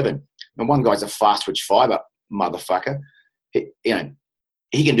 157, and one guy's a fast twitch fiber motherfucker. He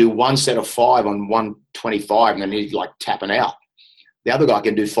can do 1 set of 5 on 125, and then he's like tapping out. The other guy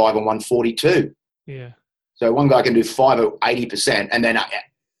can do 5 on 142. Yeah. So one guy can do 5 at 80%, and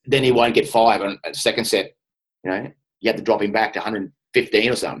then he won't get 5 on a second set. You have to drop him back to 115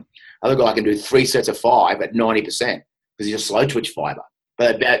 or something. Other guy can do 3 sets of 5 at 90% because he's a slow twitch fiber.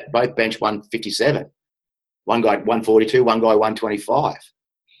 But they both bench 157. One guy 142, one guy 125.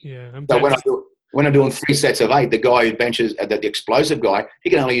 Yeah. So when I'm doing 3 sets of 8, the guy who benches, the explosive guy,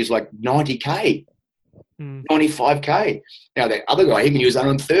 he can only use like 90K, 95K. Now the other guy, he can use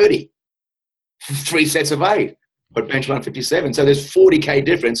 130, 3 sets of 8, but bench 157. So there's 40K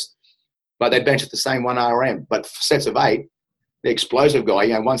difference, but they bench at the same 1 RM. But for sets of 8, the explosive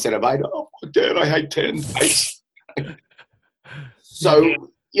guy, 1 set of 8, oh, Dad, I hate 10 8s. So,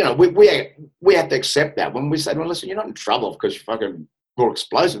 we have to accept that when we say, well, listen, you're not in trouble because you're fucking more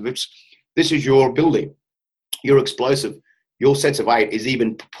explosive. This is your ability. You're explosive. Your sets of 8 is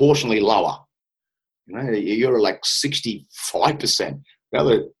even proportionally lower. You're like 65%.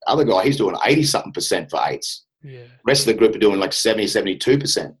 The other guy, he's doing 80-something% for 8s. Yeah. The rest of the group are doing like 70,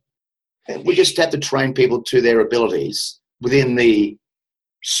 72%. And we just have to train people to their abilities within the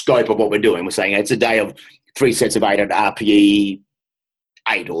scope of what we're doing. We're saying it's a day of 3 sets of 8 at RPE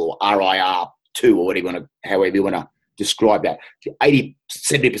 8 or RIR 2 or however you want to describe that. 80,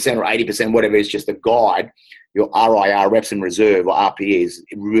 70% or 80%, whatever is just a guide. Your RIR, reps in reserve, or RPE is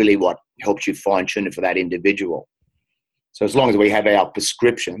really what helps you fine tune it for that individual. So as long as we have our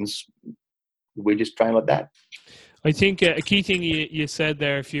prescriptions, we just train like that. I think a key thing you said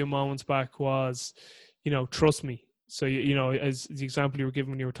there a few moments back was, trust me. So, you know, as the example you were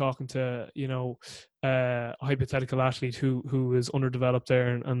given when you were talking to, you know, a hypothetical athlete who is underdeveloped there,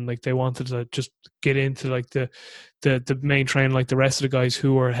 and like they wanted to just get into like the main train like the rest of the guys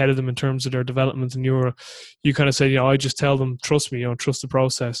who are ahead of them in terms of their development, and you kind of said, you know, I just tell them, trust me, you know, trust the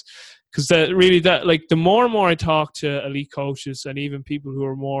process. Because that like the more and more I talk to elite coaches and even people who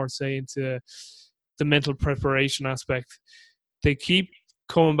are more, say, into the mental preparation aspect, they keep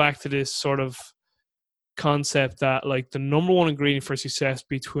coming back to this sort of concept that like the number one ingredient for success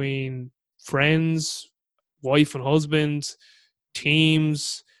between friends, wife and husband,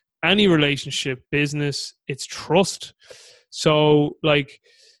 teams, any relationship, business, it's trust. So like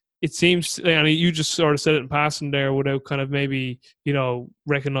it seems, I mean, you just sort of said it in passing there without kind of maybe, you know,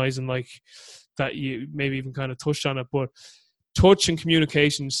 recognizing like that you maybe even kind of touched on it, but trust and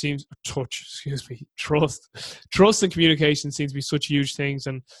communication seems be such huge things.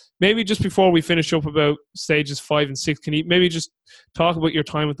 And maybe just before we finish up about stages 5 and 6, can you maybe just talk about your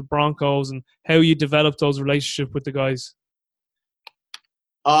time with the Broncos and how you developed those relationships with the guys?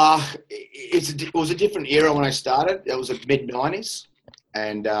 It was a different era when I started. It was the mid-90s,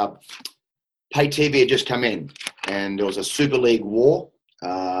 and pay TV had just come in, and there was a Super League war,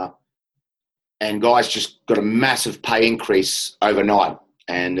 and guys just got a massive pay increase overnight.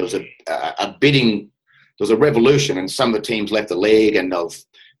 And there was a bidding, there was a revolution, and some of the teams left the league, and there was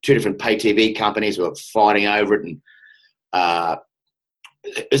 2 different pay TV companies were fighting over it, and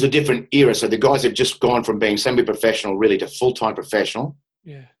it was a different era. So the guys had just gone from being semi-professional really to full-time professional.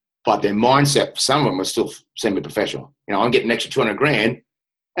 Yeah. But their mindset, some of them were still semi-professional. You know, I'm getting an extra $200,000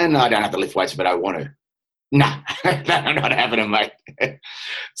 and I don't have to lift weights if I don't want to. Nah, that's not happening, mate.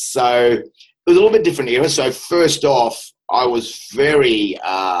 So it was a little bit different era. So first off, I was very,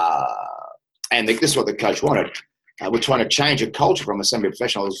 and this is what the coach wanted. We're trying to change a culture from a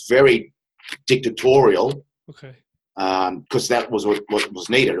semi-professional. It was very dictatorial. Okay. Because that was what was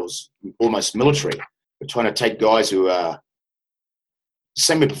needed. It was almost military. We're trying to take guys who are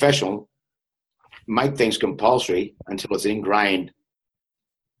semi-professional, make things compulsory until it's ingrained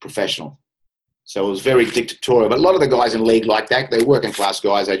professional. So it was very dictatorial. But a lot of the guys in the league like that. They're working class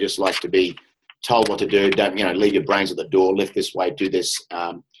guys. They just like to be told what to do. Don't, you know, leave your brains at the door, lift this weight, do this,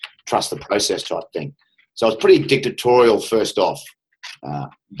 trust the process type thing. So it was pretty dictatorial first off.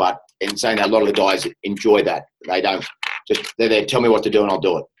 But in saying that, a lot of the guys enjoy that. They don't just, they're there, tell me what to do and I'll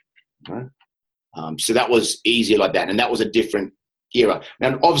do it. Right? So that was easier like that. And that was a different era.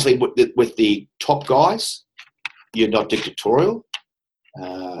 Now, obviously, with the top guys, you're not dictatorial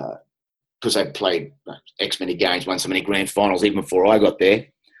because they played X many games, won so many grand finals even before I got there.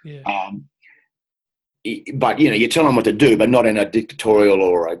 Yeah. But, you know, you tell them what to do, but not in a dictatorial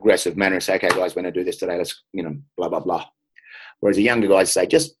or aggressive manner. Say, okay, guys, we're going to do this today. Let's, you know, blah, blah, blah. Whereas the younger guys say,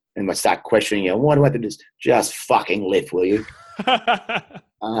 and they start questioning you, why do I have to do this? Just fucking lift, will you? But,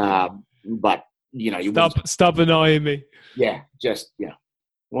 you know, stop annoying me. Yeah, just, you know,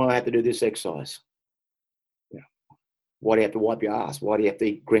 why do I have to do this exercise? You know, why do you have to wipe your ass? Why do you have to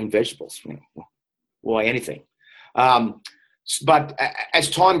eat green vegetables? You know, why anything? But as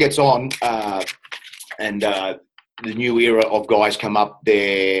time gets on, and the new era of guys come up,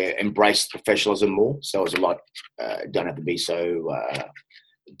 they embrace professionalism more. So it's a lot, don't have to be so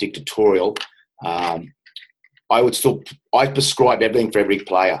dictatorial. I prescribe everything for every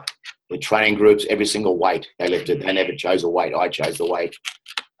player. The training groups, every single weight they lifted. They never chose a weight. I chose the weight,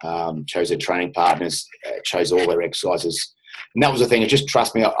 chose their training partners, chose all their exercises. And that was the thing. Just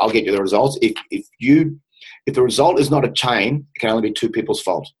trust me, I'll get you the results. If the result is not a chain, it can only be 2 people's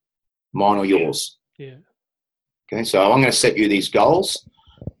fault, mine or yours. Yeah. Okay, so I'm going to set you these goals.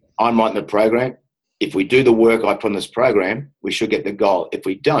 I'm writing the program. If we do the work I put in this program, we should get the goal. If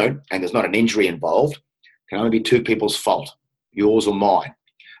we don't, and there's not an injury involved, it can only be 2 people's fault, yours or mine.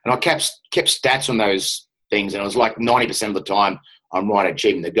 And I kept stats on those things, and it was like 90% of the time I'm right at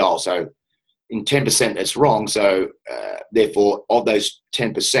achieving the goal. So in 10% it's wrong. So therefore, of those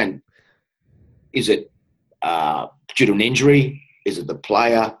 10%, is it due to an injury? Is it the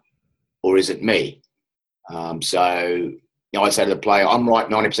player? Or is it me? So, you know, I say to the player, I'm right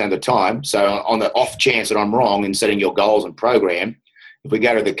 90% of the time. So on the off chance that I'm wrong in setting your goals and program, if we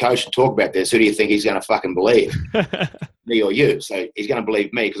go to the coach and talk about this, who do you think he's going to fucking believe? Me or you? So he's going to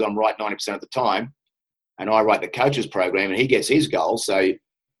believe me because I'm right 90% of the time, and I write the coach's program and he gets his goals. So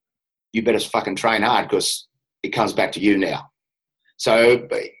you better fucking train hard because it comes back to you now. So,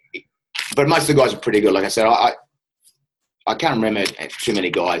 but most of the guys are pretty good. Like I said, I can't remember too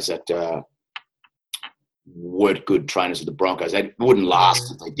many guys that weren't good trainers of the Broncos. They wouldn't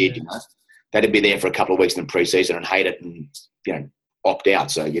last if they did, you know. They'd be there for a couple of weeks in the preseason and hate it and, you know, opt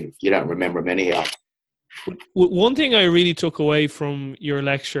out. So you don't remember them anyhow. One thing I really took away from your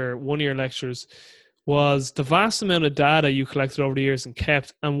lecture, one of your lectures, was the vast amount of data you collected over the years and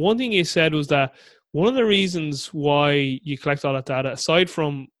kept. And one thing you said was that one of the reasons why you collect all that data, aside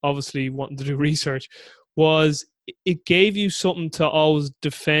from obviously wanting to do research, was it gave you something to always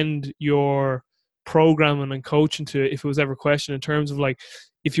defend your programming and coaching to if it was ever questioned, in terms of like,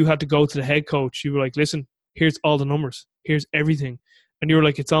 if you had to go to the head coach, you were like, listen, here's all the numbers, here's everything. And you were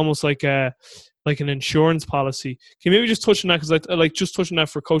like, it's almost like an insurance policy. Can you maybe just touch on that? Because I like just touching that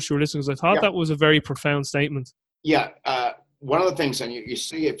for coaches who are listening, because I thought that was a very profound statement. Yeah. One of the things, and you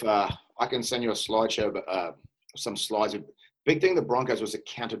see if I can send you a slideshow, some slides. Big thing, the Broncos was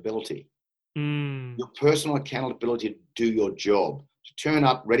accountability. Your personal accountability to do your job, to turn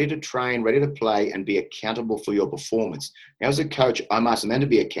up ready to train, ready to play, and be accountable for your performance. Now, as a coach, I'm asking them to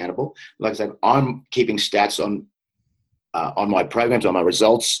be accountable. Like I said, I'm keeping stats on my programs, on my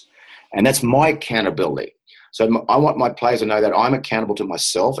results, and that's my accountability. So I want my players to know that I'm accountable to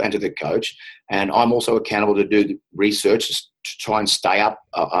myself and to the coach, and I'm also accountable to do the research to try and stay up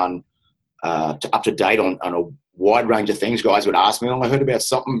up to date on a wide range of things. Guys would ask me, I heard about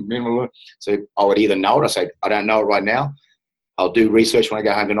something. So I would either know it, I say, I don't know it right now. I'll do research when I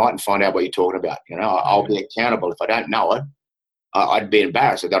go home tonight and find out what you're talking about. I'll be accountable. If I don't know it, I'd be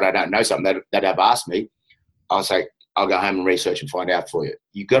embarrassed that I don't know something that have asked me. I'll say, I'll go home and research and find out for you.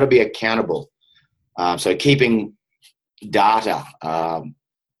 You've got to be accountable. So keeping data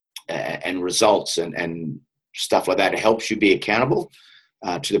and results and stuff like that helps you be accountable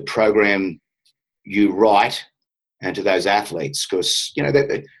to the program you write and to those athletes, because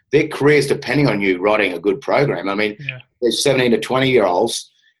their careers depending on you writing a good program. I mean, there's 17 to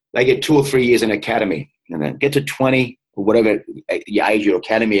 20-year-olds, they get 2 or 3 years in academy, and then get to 20 or whatever your age your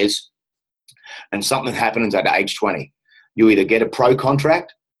academy is, and something happens at age 20. You either get a pro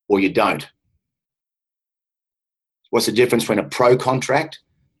contract or you don't. What's the difference between a pro contract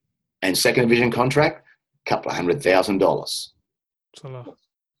and second division contract? A couple of $100,000.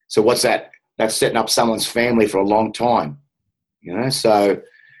 So what's that? That's setting up someone's family for a long time. So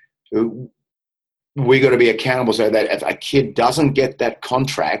we got to be accountable so that if a kid doesn't get that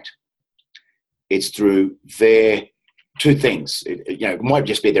contract, it's through their two things. It might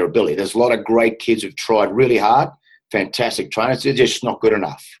just be their ability. There's a lot of great kids who've tried really hard, fantastic trainers. They're just not good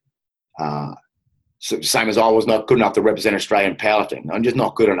enough. So same as I was not good enough to represent Australian powerlifting. I'm just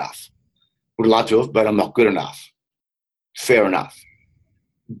not good enough. Would love to have, but I'm not good enough. Fair enough.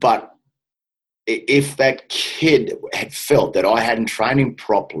 But if that kid had felt that I hadn't trained him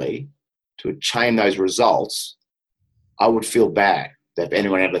properly to attain those results, I would feel bad if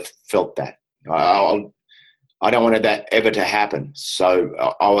anyone ever felt that. I don't want that ever to happen. So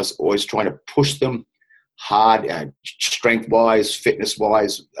I was always trying to push them hard, strength-wise,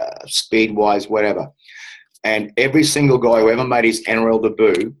 fitness-wise, speed-wise, whatever. And every single guy who ever made his NRL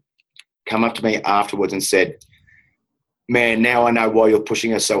debut come up to me afterwards and said, man, now I know why you're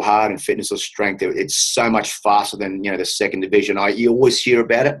pushing us so hard in fitness or strength. It's so much faster than, the second division. You always hear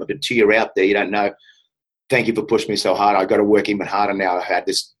about it, but until you're out there, you don't know. Thank you for pushing me so hard. I've got to work even harder now. I had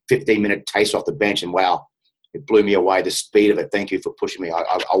this 15-minute taste off the bench, and wow, it blew me away, the speed of it. Thank you for pushing me.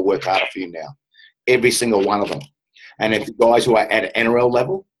 I'll work harder for you now. Every single one of them. And if the guys who are at an NRL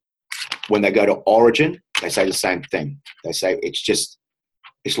level, when they go to Origin, they say the same thing. They say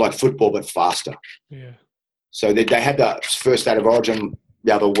it's like football but faster. Yeah. So they had the first state of Origin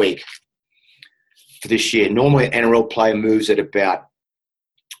the other week for this year. Normally an NRL player moves at about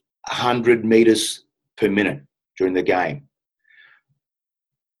 100 metres per minute during the game.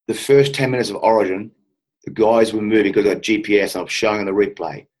 The first 10 minutes of Origin, the guys were moving, because I got GPS and I'm showing on the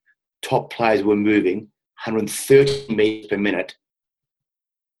replay, top players were moving 130 metres per minute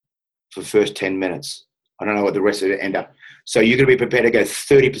for the first 10 minutes. I don't know what the rest of it end up. So you're going to be prepared to go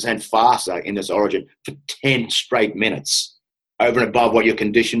 30% faster in this Origin for 10 straight minutes over and above what you're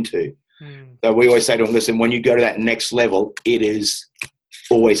conditioned to. So we always say to them, listen, when you go to that next level, it is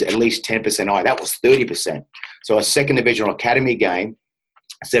always at least 10% higher. That was 30%. So a second divisional academy game,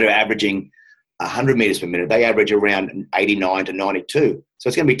 instead of averaging 100 metres per minute, they average around 89 to 92. So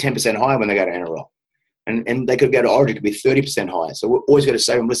it's going to be 10% higher when they go to NRL. And they could go to Origin, it could be 30% higher. So we're always going to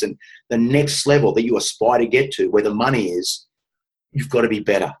say to them, listen, the next level that you aspire to get to, where the money is, you've got to be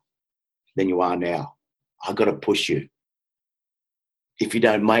better than you are now. I've got to push you. If you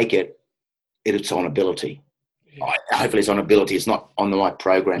don't make it, it's on ability. Yeah. Hopefully it's on ability. It's not on the right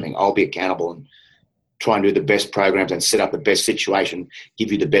programming. I'll be accountable and try and do the best programs and set up the best situation,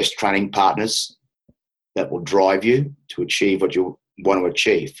 give you the best training partners that will drive you to achieve what you want to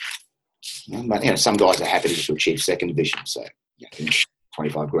achieve. But some guys are happy to achieve second division, so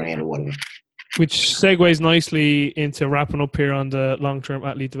 25 grand or whatever. Which segues nicely into wrapping up here on the long-term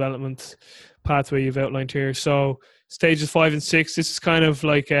athlete development pathway you've outlined here. So stages 5 and 6, this is kind of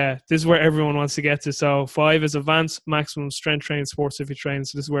like, this is where everyone wants to get to. So 5 is advanced maximum strength training, specific training.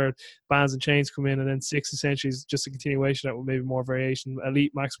 So this is where bands and chains come in. And then 6 essentially is just a continuation that with maybe more variation.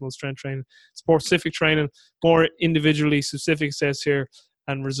 Elite maximum strength training, specific training, more individually specific, says here,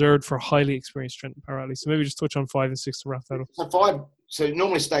 and reserved for highly experienced strength and power athletes. So maybe just touch on 5 and 6 to wrap that up. So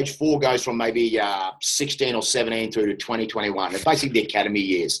normally stage 4 goes from maybe 16 or 17 through to 20, 21. It's basically the academy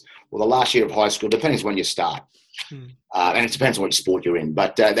years, or the last year of high school, depends when you start. And it depends on which sport you're in.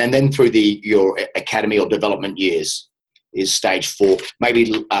 But and then through your academy or development years is stage 4.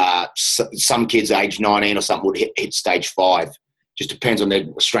 Maybe some kids age 19 or something would hit stage 5. Just depends on their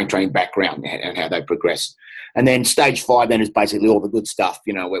strength training background and how they progress. And then stage 5 then is basically all the good stuff.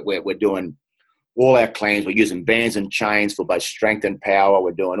 You know, we're doing all our clans. We're using bands and chains for both strength and power.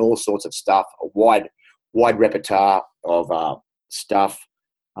 We're doing all sorts of stuff, a wide repertoire of stuff.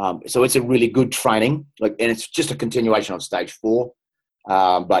 So it's a really good training, and it's just a continuation of stage 4,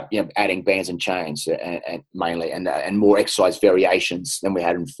 but adding bands and chains and mainly, and more exercise variations than we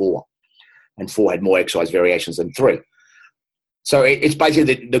had in 4, and 4 had more exercise variations than 3. So it's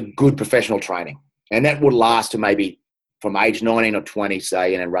basically the good professional training, and that would last to maybe from age 19 or 20,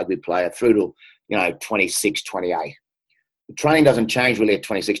 say, in a rugby player through to 26, 28. The training doesn't change really at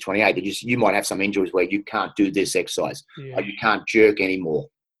 26, 28. You might have some injuries where you can't do this exercise, or you can't jerk anymore.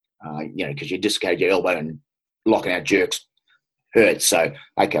 Because you dislocated your elbow and locking out jerks hurts. So,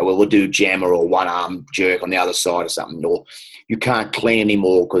 okay, well, we'll do jammer or one arm jerk on the other side or something. Or you can't clean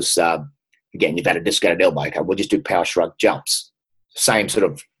anymore because, again, you've had a dislocated elbow. Okay, we'll just do power shrug jumps. Same sort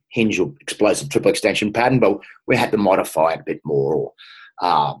of hinge or explosive triple extension pattern, but we had to modify it a bit more, or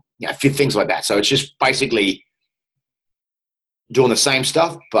a few things like that. So it's just basically doing the same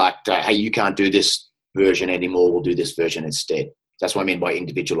stuff, but hey, you can't do this version anymore. We'll do this version instead. That's what I mean by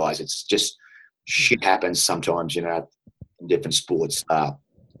individualized. It's just shit happens sometimes, in different sports. But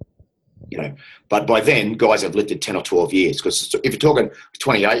by then, guys have lifted 10 or 12 years. Because if you're talking a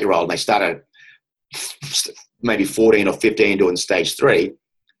 28-year-old and they started maybe 14 or 15 doing stage 3,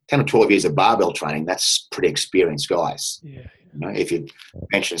 10 or 12 years of barbell training, that's pretty experienced guys. Yeah. If you've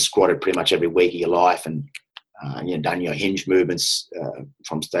bench and squatted pretty much every week of your life and done your hinge movements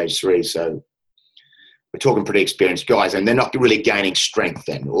from stage 3. So we're talking pretty experienced guys, and they're not really gaining strength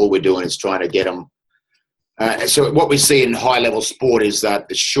then. All we're doing is trying to get them. So what we see in high-level sport is that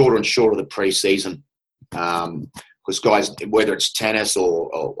it's shorter and shorter the pre-season, because guys, whether it's tennis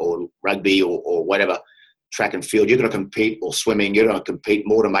or rugby or whatever, track and field, you're going to compete, or swimming, you're going to compete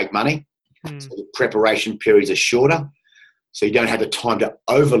more to make money. So the preparation periods are shorter, so you don't have the time to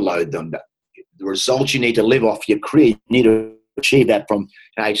overload them. The results you need to live off your career, you need to achieve that from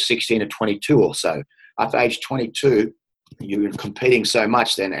age 16 to 22 or so. After age 22, you're competing so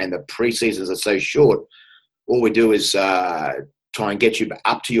much then, and the pre-seasons are so short. All we do is try and get you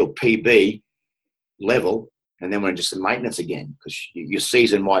up to your PB level, and then we're just in maintenance again, because your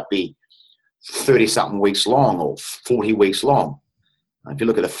season might be 30-something weeks long or 40 weeks long. If you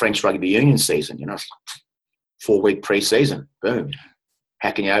look at the French rugby union season, 4-week pre-season, boom. How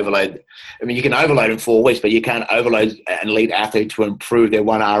can you overload? I mean, you can overload in 4 weeks, but you can't overload an elite athlete to improve their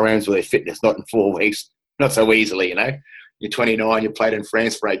 1RMs or their fitness, not in 4 weeks. Not so easily, You're 29, you played in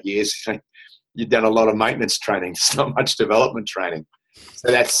France for 8 years. You've done a lot of maintenance training. There's not much development training.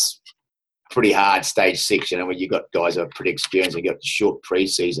 So that's pretty hard, stage 6, when you've got guys who are pretty experienced and you've got the short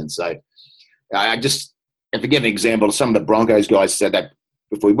pre-season. So and to give an example, some of the Broncos guys said that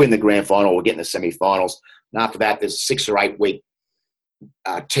if we win the grand final, we'll get in the semi-finals. And after that, there's a 6 or 8 week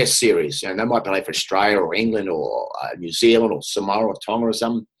test series. They might play for Australia or England or New Zealand or Samoa or Tonga or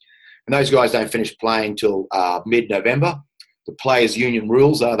something. And those guys don't finish playing till mid-November. The players' union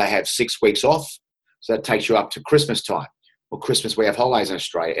rules are they have 6 weeks off. So that takes you up to Christmas time. Well, Christmas, we have holidays in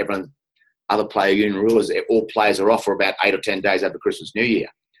Australia. Other player union rules, all players are off for about 8 or 10 days over Christmas, New Year.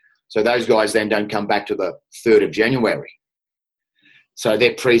 So those guys then don't come back to the 3rd of January. So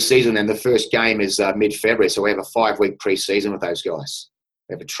their pre-season, and the first game is mid-February. So we have a 5-week pre-season with those guys.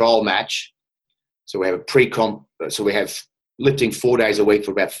 We have a trial match. So we have a pre-comp. So we have lifting 4 days a week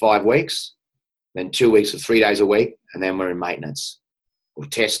for about 5 weeks, then 2 weeks or 3 days a week, and then we're in maintenance. We'll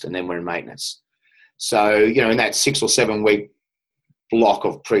test, and then we're in maintenance. So, in that 6 or 7 week block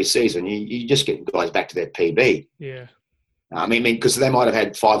of pre-season, you just get guys back to their PB. Yeah. I mean, because they might have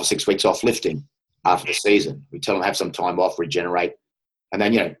had 5 or 6 weeks off lifting after the season. We tell them have some time off, regenerate, and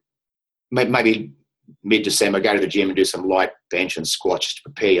then, maybe mid-December, go to the gym and do some light bench and squats to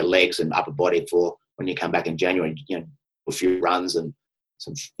prepare your legs and upper body for when you come back in January, a few runs and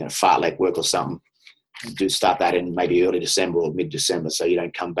some fartlek work or something. Do start that in maybe early December or mid-December, so you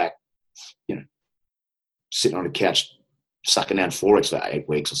don't come back, sitting on the couch sucking down forex for 8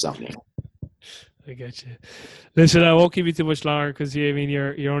 weeks or something. I get you. Listen, I won't keep you too much longer because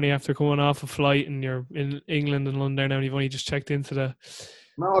you're only after coming off a flight and you're in England and London now, and you've only just checked into the.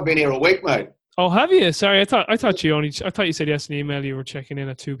 No, I've been here a week, mate. Oh, have you? Sorry, I thought you said yes in the email you were checking in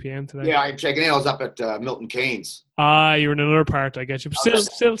at 2 p.m. today. Yeah, I'm checking in. I was up at Milton Keynes. You were in another part. I get you.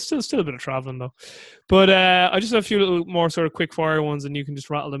 Still a bit of traveling though. But I just have a few little more sort of quick fire ones, and you can just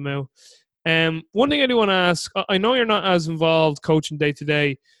rattle them out. One thing I do want to ask. I know you're not as involved coaching day to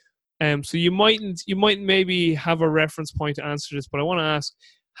day, so you might maybe have a reference point to answer this. But I want to ask: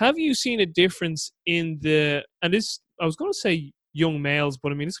 have you seen a difference in I was going to say young males,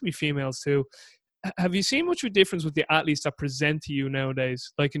 but I mean this could be females too. Have you seen much of a difference with the athletes that present to you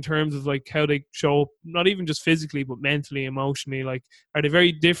nowadays, like in terms of like how they show up, not even just physically, but mentally, emotionally? Like, are they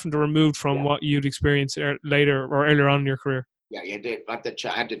very different or removed from what you'd experience later or earlier on in your career? Yeah, you did. I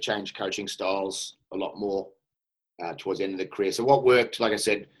had to change coaching styles a lot more towards the end of the career. So what worked, like I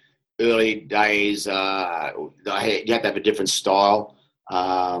said, early days, you had to have a different style.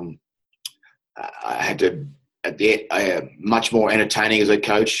 I had to much more entertaining as a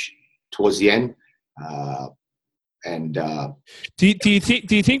coach towards the end. Do you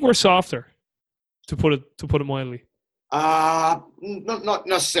think we're softer, to put it mildly? Not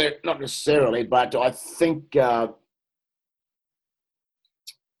necessarily, but I think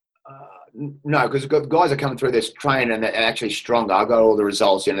no, because guys are coming through this training and they're actually stronger. I got all the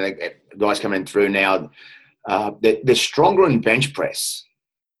results. Guys coming through now, they're stronger in bench press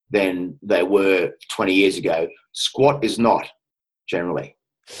than they were 20 years ago. Squat is not generally.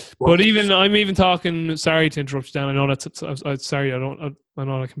 But I'm even talking. Sorry to interrupt you, Dan. I know that's sorry. I know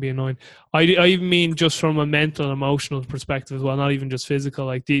that can be annoying. I even mean just from a mental and emotional perspective as well, not even just physical.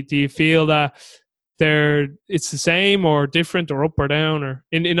 Like, do you feel that it's the same or different or up or down or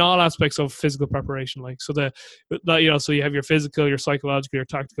in all aspects of physical preparation? Like, so so you have your physical, your psychological, your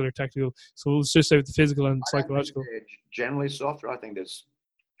tactical, your technical. So let's just say with the physical and psychological. Generally softer. I think there's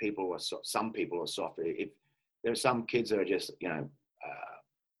some people are softer. If there's some kids that are just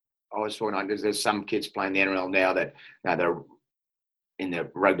I was talking like there's some kids playing the NRL now that they're in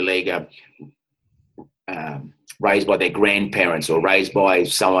the rugby league raised by their grandparents or raised by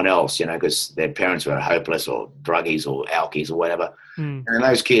someone else, because their parents were hopeless or druggies or alkies or whatever. And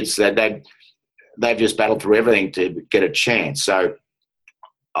those kids, they've just battled through everything to get a chance. So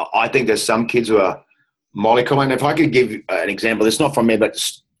I think there's some kids who are mollycoddle. And if I could give an example, it's not from me, but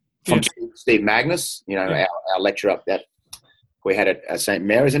from Steve Magnus, our lecturer up that we had at St.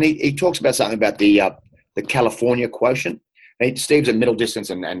 Mary's, and he talks about something about the California quotient. Steve's a middle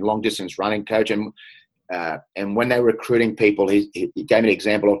distance and long distance running coach, and when they're recruiting people, he gave me an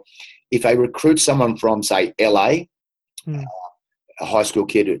example of if they recruit someone from, say, LA, a high school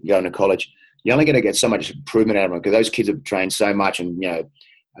kid going to college, you're only going to get so much improvement out of them because those kids have trained so much and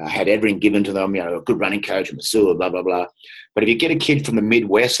had everything given to them, a good running coach, a masseur, blah blah blah. But if you get a kid from the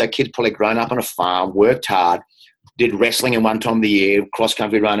Midwest, that kid's probably grown up on a farm, worked hard, did wrestling in one time of the year,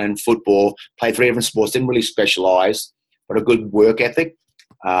 cross-country running, football, played 3 different sports, didn't really specialise, but a good work ethic,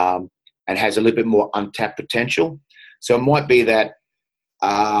 and has a little bit more untapped potential. So it might be that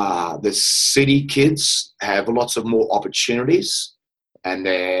the city kids have lots of more opportunities and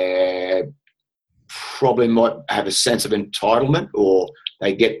they probably might have a sense of entitlement or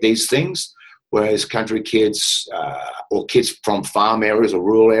they get these things, whereas country kids or kids from farm areas or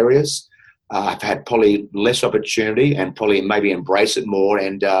rural areas have had probably less opportunity and probably maybe embrace it more,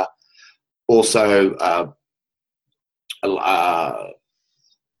 and also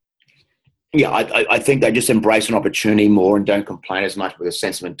I think they just embrace an opportunity more and don't complain as much with a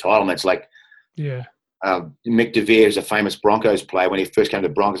sense of entitlement. It's like Mick DeVere is a famous Broncos player. When he first came to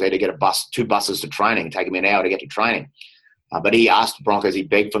the Broncos, they had to get 2 buses to training, take him an hour to get to training. But he asked the Broncos, he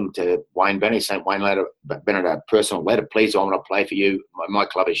begged them to Wayne Bennett. He sent Wayne Bennett a personal letter. Please, I want to play for you. My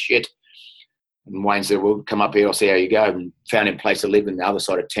club is shit. And Wayne said, well, come up here, I'll see how you go. And found him a place to live in the other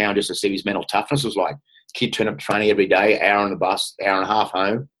side of town just to see his mental toughness was like. Kid turned up to training every day, hour on the bus, hour and a half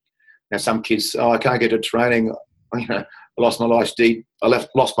home. Now some kids, I can't get to training. I lost my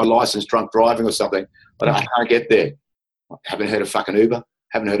license drunk driving or something. But I can't get there. I haven't heard of fucking Uber.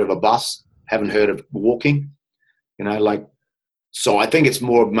 Haven't heard of a bus. Haven't heard of walking. So I think it's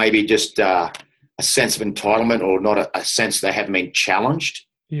more maybe just a sense of entitlement or not a sense they haven't been challenged.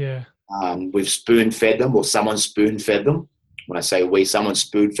 Yeah. We've spoon-fed them or someone spoon-fed them. When I say we, someone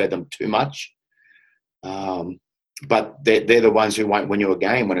spoon-fed them too much. But they're the ones who won't win you a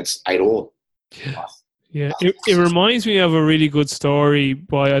game when it's 8-all. Yeah, it reminds me of a really good story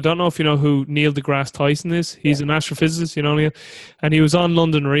by, I don't know if you know who Neil deGrasse Tyson is. He's an astrophysicist, you know, Neil, and he was on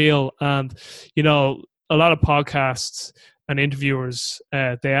London Real, and you know, a lot of podcasts and interviewers,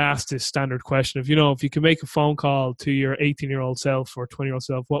 they ask this standard question of, you know, if you could make a phone call to your 18-year-old self or 20-year-old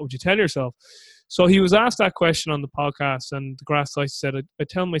self, what would you tell yourself? So he was asked that question on the podcast, and deGrasse Tyson said, I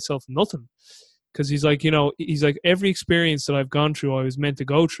tell myself nothing. Because he's like, you know, he's like, every experience that I've gone through, I was meant to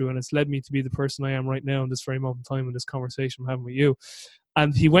go through, and it's led me to be the person I am right now in this very moment in time, in this conversation I'm having with you.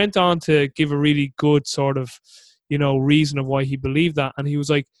 And he went on to give a really good sort of, you know, reason of why he believed that. And he was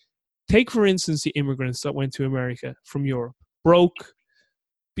like, take, for instance, the immigrants that went to America from Europe, broke,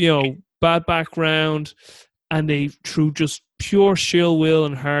 you know, bad background, and they, through just pure sheer will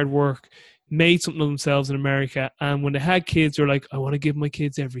and hard work, made something of themselves in America. And when they had kids, they're like, I want to give my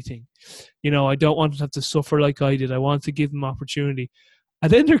kids everything. You know, I don't want them to have to suffer like I did. I want to give them opportunity.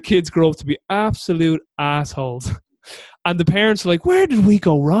 And then their kids grow up to be absolute assholes. And the parents are like, where did we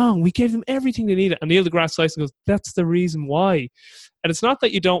go wrong? We gave them everything they needed. And Neil deGrasse Tyson goes, that's the reason why. And it's not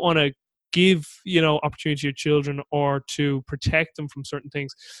that you don't want to give, you know, opportunity to your children or to protect them from certain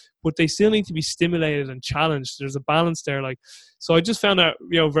things, but they still need to be stimulated and challenged. There's a balance there. Like, so I just found that,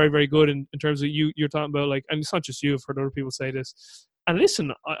 you know, very, very good in terms of you're talking about, like, and it's not just you, I've heard other people say this. And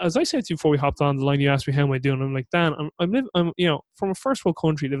listen, as I said to you before we hopped on the line, you asked me how am I doing. I'm like, Dan, I'm you know, from a first world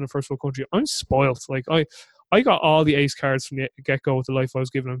country, living in a first world country, I'm spoiled. Like, I got all the ace cards from the get-go with the life I was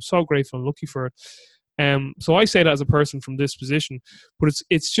given. I'm so grateful and lucky for it. So I say that as a person from this position, but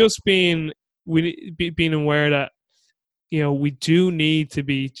it's just being aware that, you know, we do need to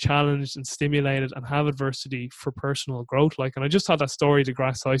be challenged and stimulated and have adversity for personal growth. Like, and I just thought that story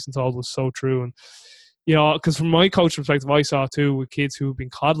deGrasse Tyson told was so true. And, you know, because from my coach perspective, I saw too with kids who've been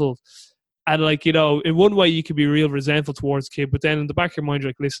coddled. And, like, you know, in one way you could be real resentful towards the kid, but then in the back of your mind, you're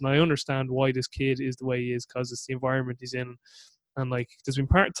like, listen, I understand why this kid is the way he is because it's the environment he's in. And, like, there's been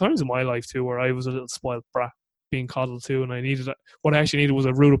times in my life too where I was a little spoiled brat being coddled too, and I needed what I actually needed was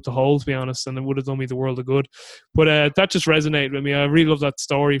a root up the hole, to be honest, and it would have done me the world of good. But that just resonated with me. I really love that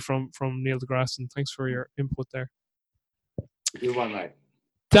story from Neil deGrasse, and thanks for your input there. Good one, mate.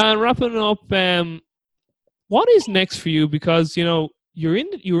 Dan, wrapping up, what is next for you? Because, you know, you were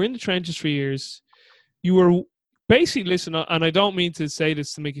in the trenches for years. You were basically, listen, and I don't mean to say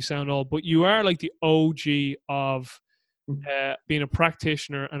this to make you sound old, but you are like the OG of being a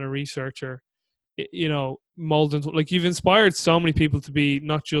practitioner and a researcher, you know, molding, like, you've inspired so many people to be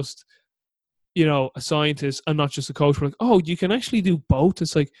not just, you know, a scientist and not just a coach. We're like, oh, you can actually do both.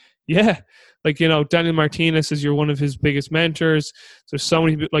 It's like, yeah, like, you know, Daniel Martinez is one of his biggest mentors. There's so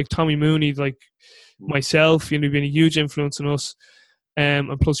many, like Tommy Mooney, like myself, you know, you've been a huge influence on us. And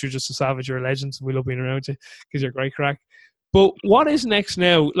plus, you're just a savage. You're a legend. So we love being around you because you're a great crack. But what is next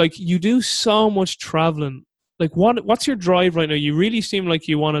now? Like, you do so much traveling. Like, what's your drive right now? You really seem like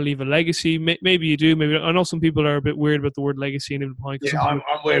you want to leave a legacy. Maybe you do. Maybe I know some people are a bit weird about the word legacy and even behind. Yeah, I'm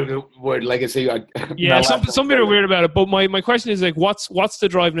weird with the word legacy. Yeah, some people are weird about it. But my question is, like, what's the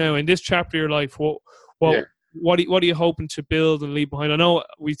drive now in this chapter of your life? What are you hoping to build and leave behind? I know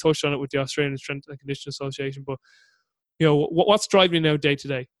we touched on it with the Australian Strength and Conditioning Association, but, you know, what's driving you now day to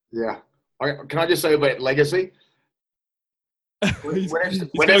day? Yeah, can I just say about legacy? He's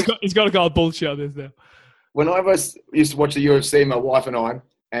got to call bullshit on this now. When I used to watch the UFC, my wife and I,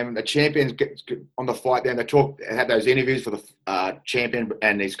 and the champions get on the fight, then they had those interviews for the champion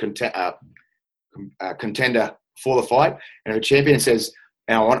and his contender for the fight, and the champion says,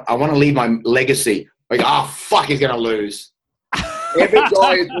 and I want to leave my legacy. Like, fuck, he's going to lose. Every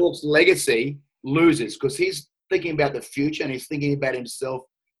guy who talks legacy loses because he's thinking about the future and he's thinking about himself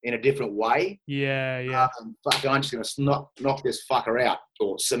in a different way. Yeah. Fuck, I'm just going to knock this fucker out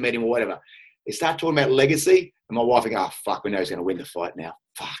or submit him or whatever. They start talking about legacy, and my wife will go, fuck, we know he's going to win the fight now.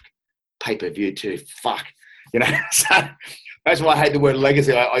 Fuck. Pay-per-view too. Fuck. You know, so that's why I hate the word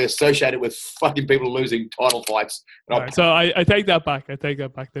legacy. I associate it with fucking people losing title fights. Right, so I take that back. Then.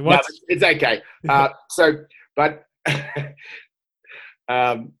 No, it's okay.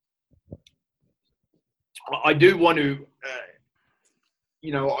 I do want to,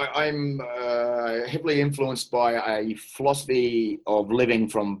 you know, I'm heavily influenced by a philosophy of living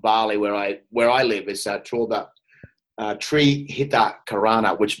from Bali, where I live. It's Trulba Tri Hita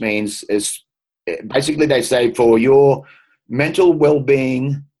Karana, which means is basically they say for your mental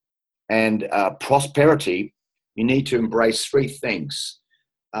well-being and prosperity, you need to embrace three things: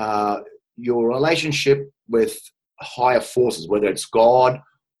 your relationship with higher forces, whether it's God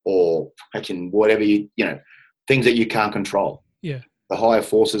or whatever things that you can't control. Yeah. The higher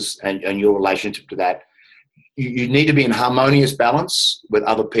forces and your relationship to that. you need to be in harmonious balance with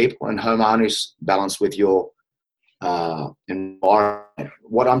other people and harmonious balance with your environment.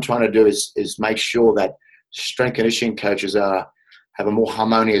 What I'm trying to do is make sure that strength conditioning coaches have a more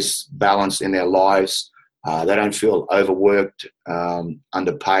harmonious balance in their lives. They don't feel overworked,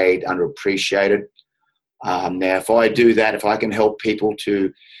 underpaid, underappreciated. Now, if I do that, if I can help people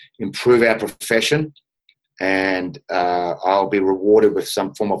to improve our profession, and I'll be rewarded with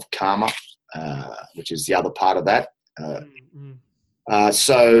some form of karma, which is the other part of that.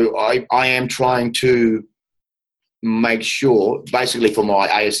 So I am trying to make sure, basically for my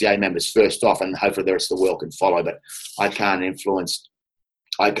ASCA members first off, and hopefully the rest of the world can follow, but I can't influence,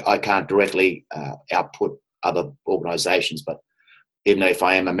 I can't directly output other organisations, but even if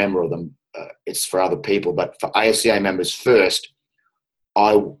I am a member of them, it's for other people. But for ASCA members first,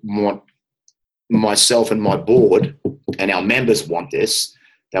 I want myself and my board and our members want this,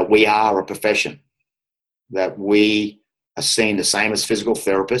 that we are a profession, that we are seen the same as physical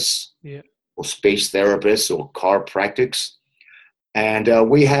therapists, or speech therapists or chiropractics, and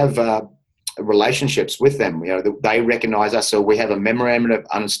we have relationships with them. You know, they recognise us, so we have a memorandum of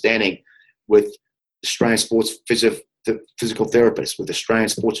understanding with Australian sports physical therapists, with Australian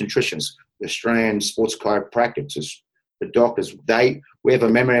sports nutritionists, with Australian sports chiropractors, the doctors. We have a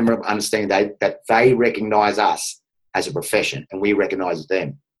memorandum of understanding that they recognise us as a profession, and we recognise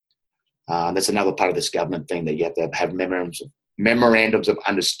them. That's another part of this government thing, that you have to have memorandums of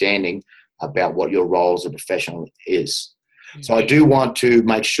understanding about what your role as a professional is. So I do want to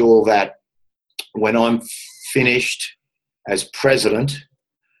make sure that when I'm finished as president,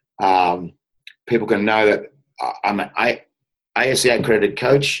 people can know that I'm an ASCA accredited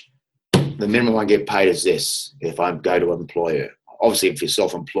coach. The minimum I get paid is this if I go to an employer. Obviously, if you're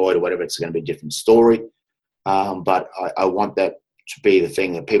self-employed or whatever, it's going to be a different story. But I want that to be the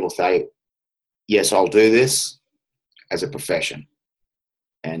thing that people say, yes, I'll do this as a profession.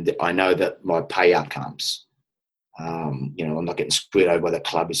 And I know that my payout comes. I'm not getting screwed over by the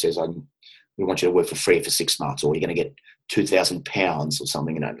club who says, we want you to work for free for 6 months, or you're going to get £2,000 or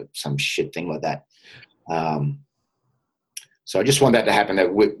something, some shit thing like that. So I just want that to happen. That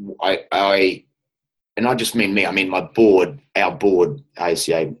and I just mean me. I mean my board, our board,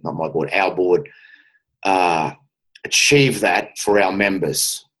 ASCA, not my board, our board, achieve that for our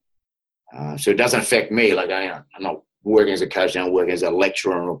members. So it doesn't affect me. Like I'm not working as a coach, I'm working as a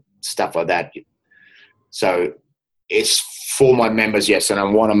lecturer or stuff like that. So it's for my members, yes, and I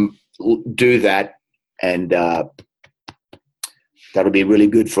want to do that, and that'll be really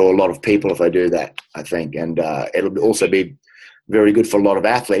good for a lot of people if I do that, I think. And it'll also be very good for a lot of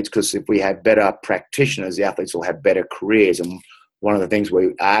athletes, because if we have better practitioners, the athletes will have better careers. And one of the things we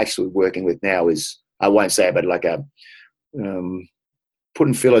are actually working with now is, I won't say it, but like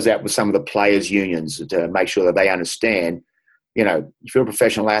putting fillers out with some of the players' unions to make sure that they understand, if you're a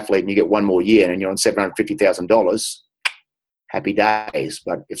professional athlete and you get one more year and you're on $750,000, happy days.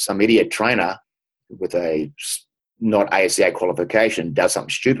 But if some idiot trainer with a not ASCA qualification does something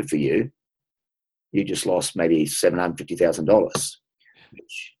stupid for you, you just lost maybe $750,000.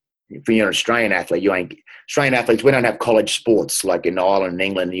 If you're an Australian athlete, Australian athletes, we don't have college sports like in Ireland,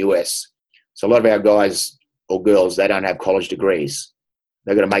 England, the US. So a lot of our guys or girls, they don't have college degrees.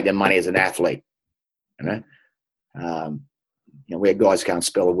 They're going to make their money as an athlete. We have guys who can't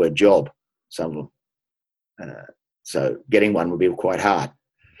spell the word job, some of them. So getting one would be quite hard.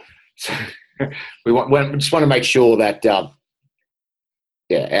 So we just want to make sure that our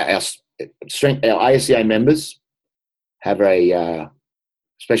ASCA members have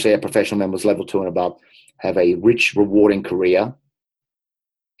especially our professional members, level 2 and above, have a rich, rewarding career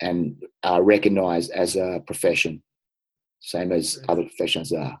and are recognised as a profession, same as other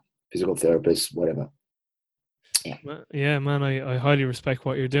professions are, physical therapists, whatever. Yeah, man, I highly respect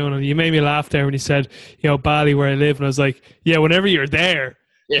what you're doing. And you made me laugh there when you said, Bali, where I live. And I was like, yeah, whenever you're there,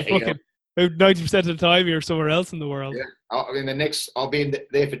 fucking 90% of the time you're somewhere else in the world. Yeah. I'll be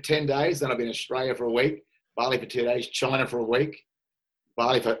there for 10 days. Then I'll be in Australia for a week, Bali for 2 days, China for a week,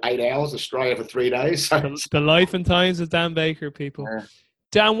 Bali for 8 hours, Australia for 3 days. The life and times of Dan Baker, people. Yeah.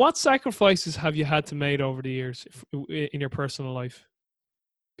 Dan, what sacrifices have you had to make over the years in your personal life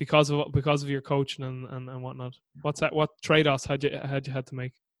because of your coaching and whatnot? What trade-offs had you had to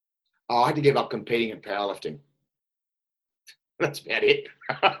make? I had to give up competing in powerlifting. That's about it.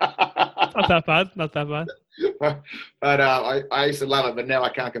 Not that bad. But I used to love it, but now I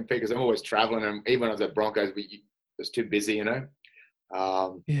can't compete because I'm always traveling, and even when I was at Broncos, it was too busy,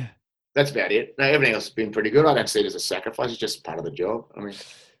 Yeah. That's about it. No, everything else has been pretty good. I don't see it as a sacrifice. It's just part of the job. I mean,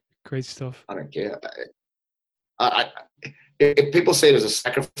 great stuff. I don't care. If people see it as a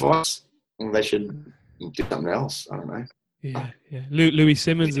sacrifice, they should and do something else. I don't know. Yeah. Louis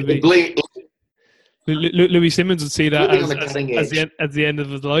Simmons would be. Living Louis Simmons would see that on the cutting edge. at the end of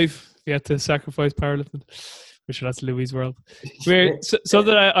his life. He had to sacrifice powerlifting. I'm sure that's Louis' world. So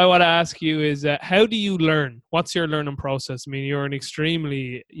that I want to ask you is, how do you learn? What's your learning process? I mean, you're an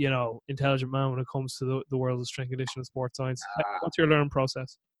extremely, intelligent man when it comes to the world of strength conditioning and sports science. What's your learning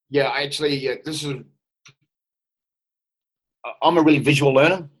process? Yeah, actually, I'm a really visual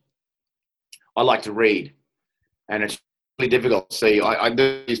learner. I like to read, and it's really difficult. See, I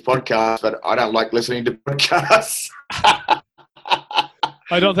do these podcasts, but I don't like listening to podcasts.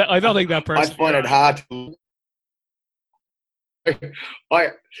 I don't think that person. I find it hard to. My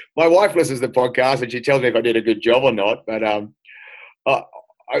wife listens to the podcast and she tells me if I did a good job or not. But I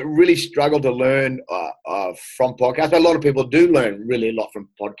really struggle to learn from podcasts. A lot of people do learn really a lot from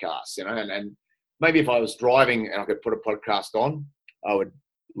podcasts, and maybe if I was driving and I could put a podcast on, I would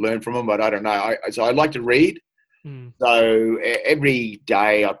learn from them. But I don't know. So I like to read. So every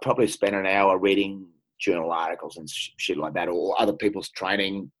day I probably spend an hour reading journal articles and shit like that, or other people's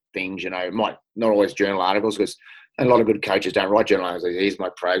training things. Might not always journal articles because a lot of good coaches don't write journal articles. Here's my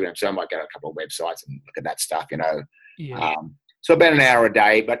program, so I might go to a couple of websites and look at that stuff. Yeah. So about an hour a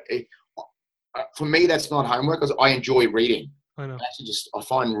day, but for me that's not homework because I enjoy reading. I know. I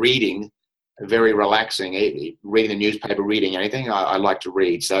find reading very relaxing. Reading the newspaper, reading anything, I like to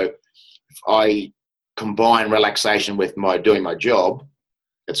read. So if I combine relaxation with doing my job,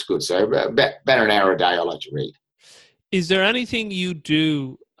 that's good. So about an hour a day, I like to read. Is there anything you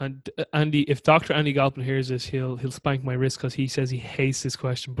do? And Andy, if Dr. Andy Galpin hears this, he'll spank my wrist because he says he hates this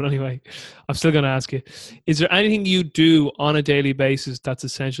question. But anyway, I'm still going to ask you: is there anything you do on a daily basis that's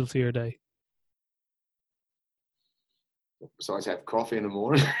essential to your day? Besides have coffee in the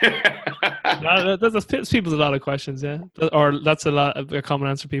morning. That's people's a lot of questions, yeah, or that's a common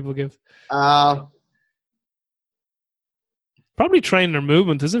answer people give. Probably training or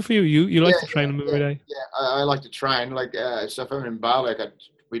movement, is it for you? You like to train and move every day? Yeah, I like to train. So if I'm in Bali,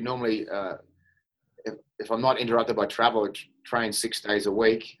 we normally, if I'm not interrupted by travel, I train 6 days a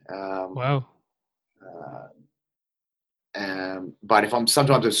week. Wow. But if sometimes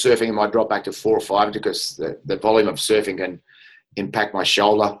I'm surfing, I might drop back to 4 or 5 because the volume of surfing can impact my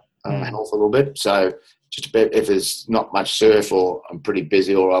shoulder health a little bit. So just if there's not much surf or I'm pretty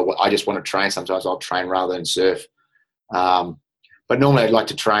busy or I just want to train, sometimes I'll train rather than surf. But normally I'd like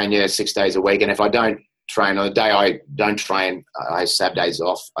to train, 6 days a week. And if I don't train, on the day I don't train, I have Saturdays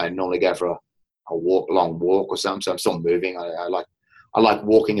off. I normally go for a long walk or something. So I'm still moving. I like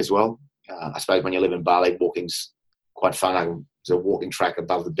walking as well. I suppose when you live in Bali, walking's quite fun. There's a walking track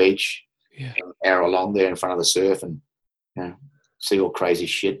above the beach, an hour along there in front of the surf, and see all crazy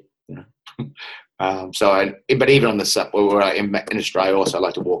shit. But even on in Australia, also I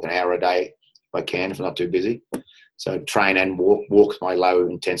like to walk an hour a day if I can, if I'm not too busy. So train and walk my low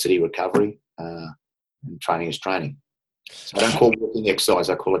intensity recovery, and training is training. So I don't call walking exercise.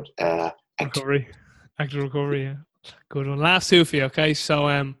 I call it active recovery. Yeah, good one. Last two for you. Okay,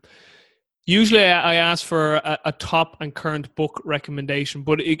 so usually I ask for a top and current book recommendation,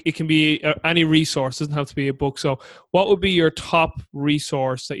 but it can be any resource. It doesn't have to be a book. So what would be your top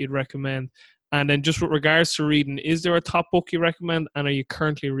resource that you'd recommend? And then just with regards to reading, is there a top book you recommend? And are you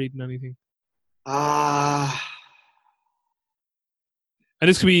currently reading anything? And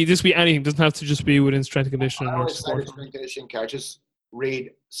this could be anything. It doesn't have to just be within strength and conditioning. I always say to strength and conditioning coaches,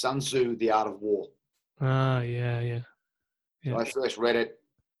 read Sun Tzu, The Art of War. Yeah. So I first read it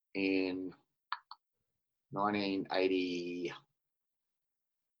in 1988.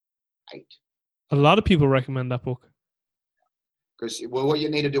 A lot of people recommend that book. Because what you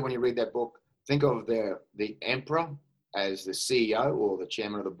need to do when you read that book, think of the emperor as the CEO or the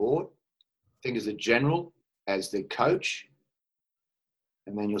chairman of the board. Think of the general as the coach.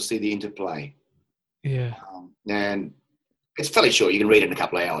 And then you'll see the interplay. Yeah. And it's fairly short. You can read it in a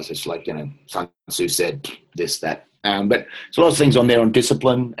couple of hours. It's like, Sun Tzu said this, that. But there's a lot of things on there on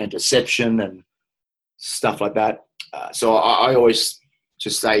discipline and deception and stuff like that. So I always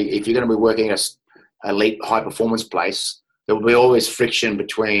just say, if you're going to be working at an elite high performance place, there will be always friction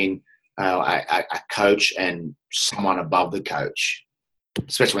between a coach and someone above the coach,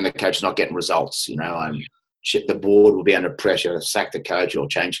 especially when the coach is not getting results, and the board will be under pressure to sack the coach or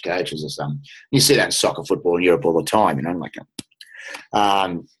change coaches or something. You see that in soccer, football in Europe all the time,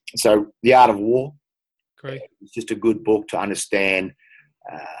 So The Art of War. Great. It's just a good book to understand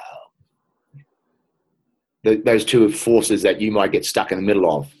those two forces that you might get stuck in the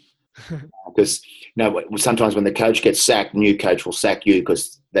middle of. Because sometimes when the coach gets sacked, the new coach will sack you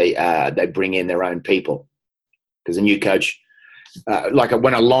because they bring in their own people. Because the new coach, like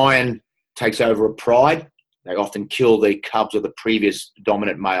when a lion takes over a pride, they often kill the cubs of the previous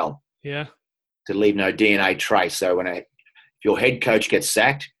dominant male. Yeah. To leave no DNA trace. So if your head coach gets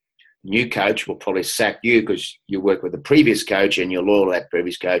sacked, new coach will probably sack you because you work with the previous coach and you're loyal to that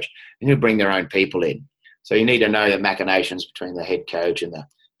previous coach, and you'll bring their own people in. So you need to know the machinations between the head coach and the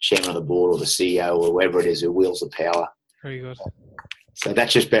chairman of the board or the CEO or whoever it is who wields the power. Very good. So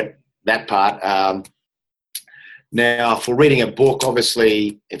that's just that part. Now, for reading a book,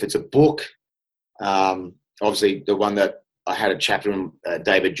 obviously, if it's a book, obviously the one that I had a chapter in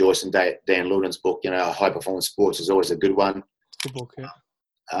David Joyce and Dan Luden's book, High Performance Sports is always a good one. Good book, yeah.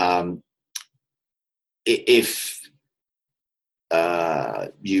 If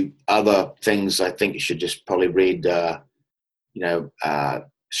you other things, I think you should just probably read,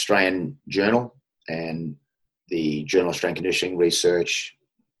 Australian Journal, and the Journal of Strength Conditioning Research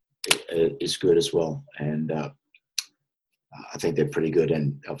is good as well. And I think they're pretty good.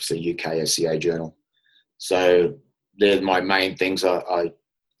 And obviously UK SCA Journal. So they're my main things I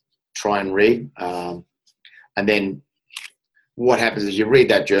try and read. And then what happens is you read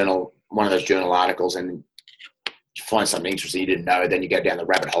that journal, one of those journal articles, and you find something interesting you didn't know. Then you go down the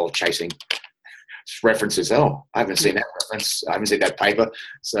rabbit hole chasing references. Oh, I haven't seen that reference. I haven't seen that paper.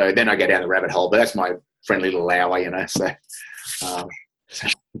 So then I go down the rabbit hole. But that's my friendly little hour, So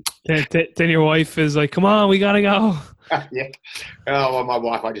then your wife is like, "Come on, we gotta go." Yeah. Oh, well, my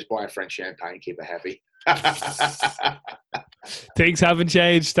wife, I just buy a French champagne, keep her happy. Things haven't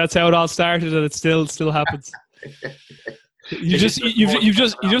changed. That's how it all started, and it still happens. You've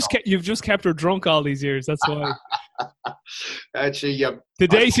just kept her drunk all these years. That's why. Actually, the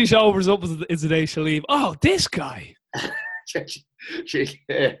day she sobers up is the day she'll leave. Oh, this guy. She's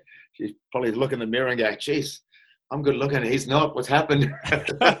probably looking in the mirror and go, "Geez, I'm good looking. He's not. What's happened?"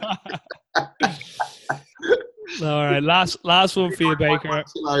 All right, last one for you, Baker.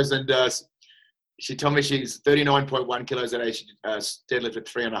 Kilos, and she told me she's 39.1 kilos at age. Deadlifted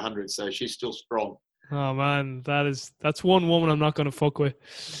 300, so she's still strong. Oh man, that's one woman I'm not going to fuck with.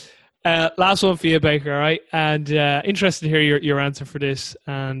 Last one for you, Baker. All right, and interested to hear your answer for this.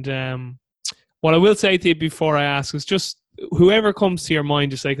 And what I will say to you before I ask is just whoever comes to your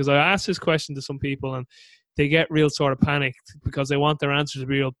mind, just say, because I asked this question to some people and they get real sort of panicked because they want their answer to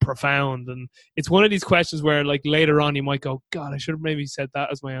be real profound. And it's one of these questions where, like, later on you might go, God, I should have maybe said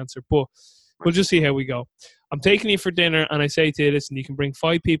that as my answer. But we'll just see how we go. I'm taking you for dinner, and I say to you, listen, you can bring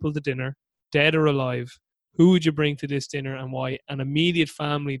 5 people to dinner, dead or alive. Who would you bring to this dinner and why? An immediate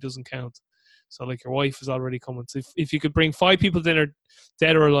family doesn't count. So, like, your wife is already coming. So if you could bring 5 people to dinner,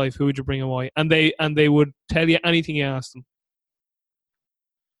 dead or alive, who would you bring and why? And they would tell you anything you asked them.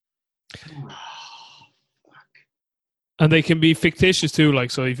 And they can be fictitious too.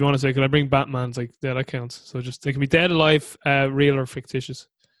 Like, so if you want to say, could I bring Batman? It's like, yeah, that counts. So just, they can be dead, alive, real or fictitious.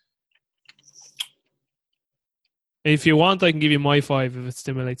 If you want, I can give you my 5 if it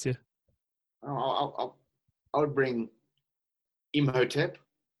stimulates you. I would bring Imhotep.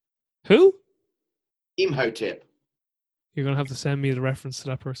 Who? Imhotep. You're going to have to send me the reference to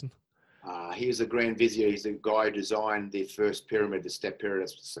that person. He was the Grand Vizier. He's the guy who designed the first pyramid, the step pyramid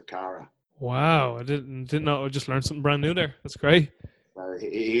of Saqqara. Wow, I didn't know. I just learned something brand new there. That's great.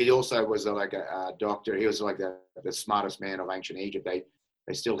 He also was like a doctor. He was like the smartest man of ancient Egypt.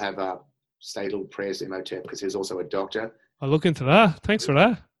 They still have say little prayers to Imhotep because he was also a doctor. I'll look into that. Thanks for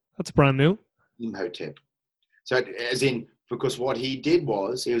that. That's brand new. Imhotep. So as in, because what he did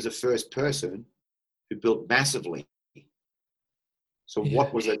was he was the first person who built massively. So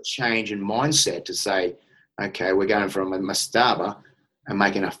what was a change in mindset to say, okay, we're going from a mastaba and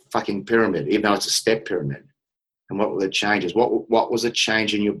making a fucking pyramid, even though it's a step pyramid. And what were the changes? What was a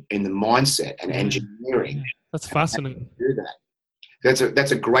change in the mindset and engineering? That's fascinating. Do that.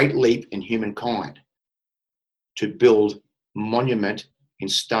 That's a great leap in humankind to build a monument in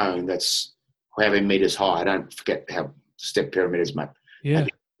stone that's however meters high. I don't forget how step pyramid is, mate. Yeah.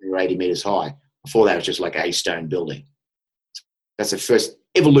 80 meters high. Before that, it was just like a stone building. That's the first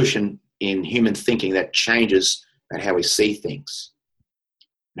evolution in human thinking that changes about how we see things.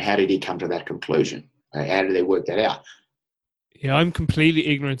 And how did he come to that conclusion? How did they work that out? Yeah, I'm completely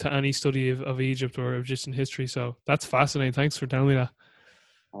ignorant to any study of Egypt or Egyptian history, so that's fascinating. Thanks for telling me that.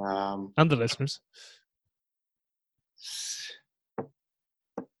 And the listeners.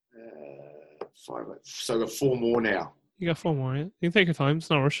 So I've got 4 more now. You got 4 more, yeah? You can take your time. It's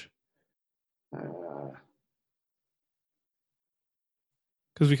no rush.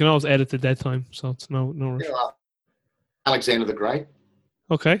 Because we can always edit the dead time, so it's no rush. Alexander the Great.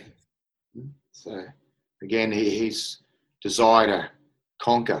 Okay. So again, his desire to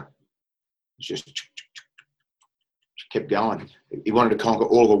conquer is just kept going. He wanted to conquer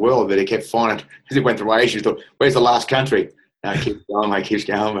all the world, but he kept finding, as he went through Asia, he thought, where's the last country? No, he keeps going, mate, keeps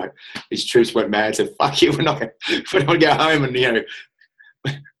going, mate. His troops went mad, said, fuck you, we're not going to go home and,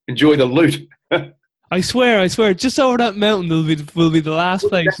 enjoy the loot. I swear, just over that mountain will be the last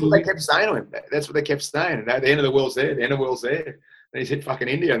place. That's what they kept saying to him. That's what they kept saying. And the end of the world's there. The end of the world's there. And he's hit fucking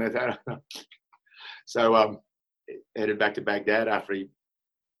India. And so headed back to Baghdad after he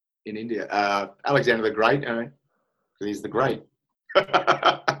in India. Alexander the Great, because he's the great.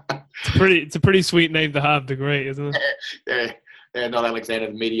 It's a pretty sweet name to have, the Great, isn't it? Yeah, not Alexander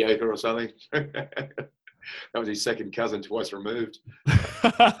the Mediocre or something. That was his second cousin, twice removed.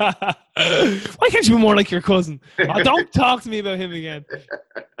 Why can't you be more like your cousin? Oh, don't talk to me about him again.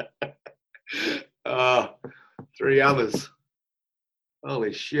 3 others.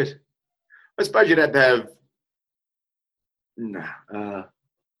 Holy shit. I suppose you'd have to have... well,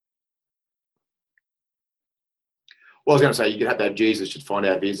 I was going to say, you'd have to have Jesus to find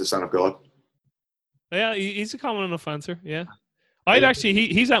out if he's the Son of God. Yeah, he's a common enough answer, yeah. I'd actually,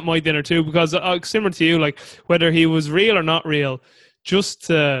 he's at my dinner too, because similar to you, like whether he was real or not real, just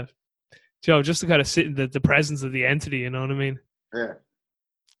to kind of sit in the presence of the entity, you know what I mean? Yeah.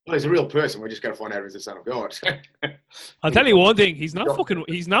 Well, he's a real person. We just got to find out if he's the Son of God. I'll tell you one thing: he's not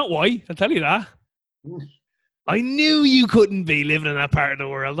white. I'll tell you that. I knew you couldn't be living in that part of the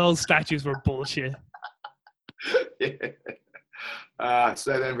world. Those statues were bullshit. Yeah.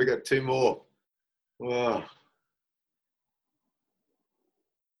 So then we got 2 more. Whoa.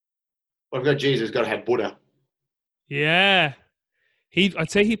 Well, I've got Jesus, got to have Buddha. Yeah.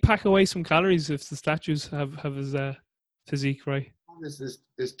 I'd say he'd pack away some calories if the statues have his physique right.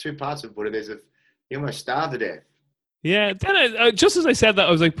 There's 2 parts of Buddha. He almost starved to death. Yeah. Then just as I said that,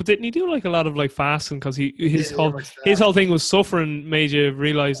 I was like, but didn't he do like a lot of like fasting? Because his whole thing was suffering made you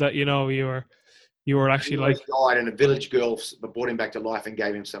realize that you were actually like died, and a village girl brought him back to life and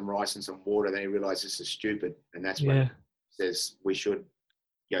gave him some rice and some water. Then he realized this is stupid, and that's when he says we should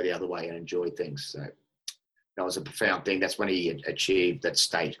go the other way and enjoy things. So that was a profound thing. That's when he achieved that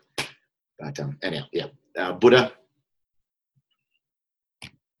state. But anyhow, yeah, Buddha.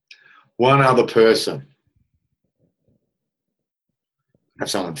 One other person. Have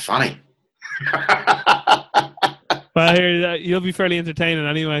someone funny. Well, here you'll be fairly entertaining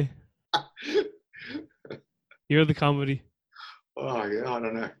anyway. You're the comedy. Oh yeah, I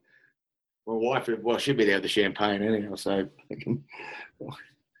don't know. My wife, she'll be there with the champagne anyhow, so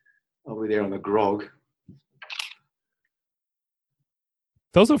I'll be there on the grog.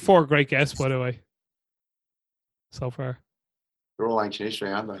 Those are 4 great guests, by the way. So far, they're all ancient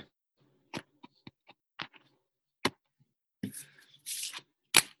history, aren't they?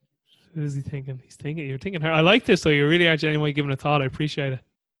 What is he thinking? You're thinking her. I like this, though. You really are genuinely giving a thought. I appreciate it.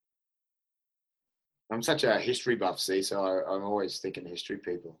 I'm such a history buff, see, so I'm always thinking history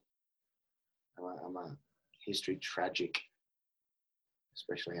people. I'm a history tragic,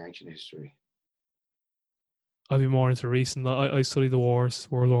 especially ancient history. I'd be more into recent. I study the wars,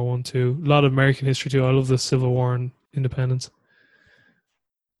 World War I, II. A lot of American history too. I love the Civil War and independence.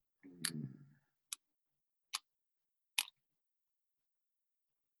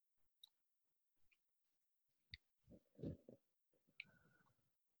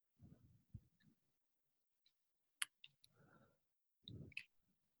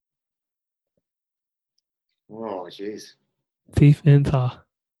 Oh, jeez. Thief in Tha.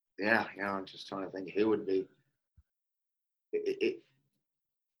 Yeah, I'm just trying to think who would be.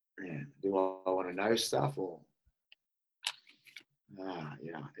 Do I want to know stuff or?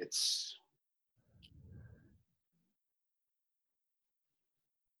 It's.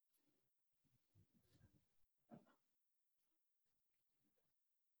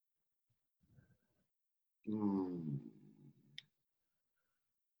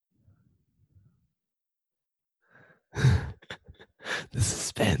 The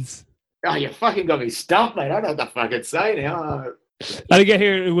suspense. Oh, you fucking got me stumped, mate. I don't know what to fucking say now. I'll get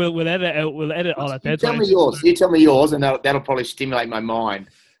here. We'll edit out. We'll edit all that. Tell me yours. You tell me yours, and that'll probably stimulate my mind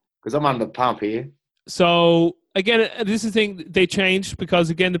because I'm under the pump here. So again, this is the thing. They changed because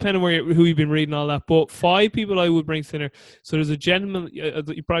again, depending on who you've been reading all that. But 5 people I would bring to dinner. So there's a gentleman.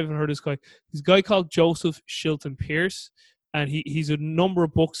 You probably haven't heard this guy. There's a guy called Joseph Shilton Pearce. And he's a number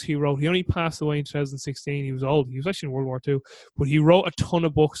of books he wrote. He only passed away in 2016. He was old. He was actually in World War II. But he wrote a ton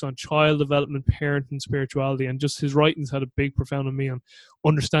of books on child development, parenting, spirituality. And just his writings had a big profound on me on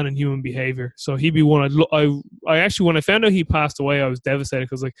understanding human behavior. So he'd be one. I actually, when I found out he passed away, I was devastated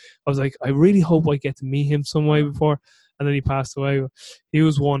because I was like, I really hope I get to meet him some way before. And then he passed away. He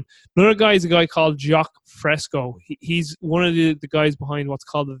was one. Another guy is a guy called Jacques Fresco. He's one of the guys behind what's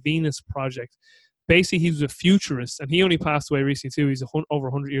called the Venus Project. basically he was a futurist, and he only passed away recently too. He's over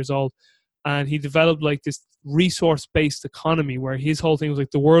 100 years old, and he developed like this resource-based economy where his whole thing was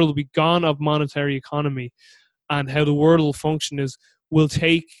like the world will be gone of monetary economy, and how the world will function is we'll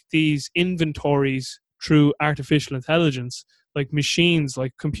take these inventories through artificial intelligence, like machines,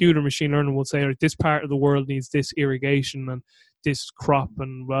 like computer machine learning will say, this part of the world needs this irrigation and this crop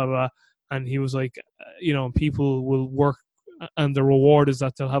and blah, blah. And he was like, people will work, and the reward is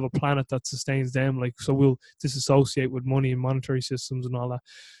that they'll have a planet that sustains them. Like, so we'll disassociate with money and monetary systems and all that.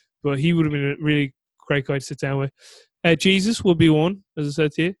 But he would have been a really great guy to sit down with. Jesus would be one, as I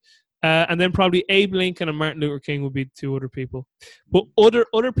said to you. And then probably Abe Lincoln and Martin Luther King would be two other people. But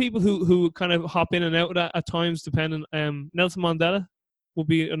other people who kind of hop in and out of that at times, depending. Nelson Mandela would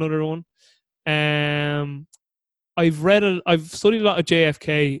be another one. I've studied a lot of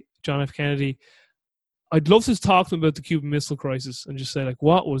JFK, John F. Kennedy. I'd love to talk to them about the Cuban Missile Crisis and just say, like,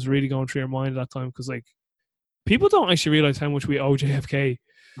 what was really going through your mind at that time? Because, like, people don't actually realize how much we owe JFK.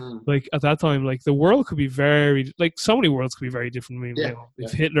 Like, at that time, like, the world could be so many worlds could be very different. I mean,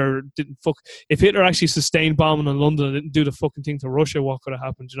 if Hitler if Hitler actually sustained bombing on London and didn't do the fucking thing to Russia, what could have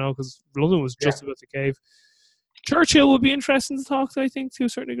happened, because London was just about to cave. Churchill would be interesting to talk to, I think, to a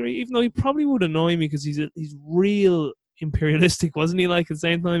certain degree, even though he probably would annoy me because he's real imperialistic, wasn't he? Like, at the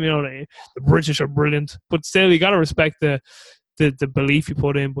same time, the British are brilliant, but still, you got to respect the belief you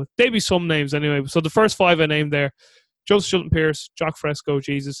put in. But they'd be some names anyway. So the first five I named there: Joseph Chilton Pierce, Jock Fresco,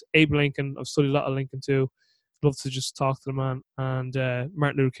 Jesus, Abe Lincoln. I've studied a lot of Lincoln too. I'd love to just talk to the man. And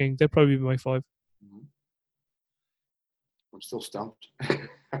Martin Luther King. They'd probably be my five. I'm still stumped.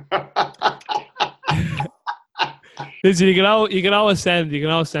 Listen, you can always send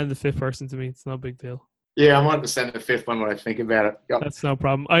the fifth person to me. It's no big deal. Yeah, I want to send the fifth one when I think about it. Yep. That's no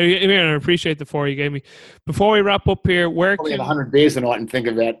problem. I appreciate the four you gave me. Before we wrap up here, where probably can... have 100 beers tonight and think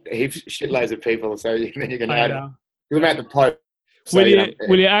about heaps shitloads of people, so you can add it. You're about the Pope. So will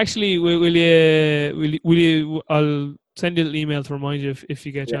you I'll send you an email to remind you if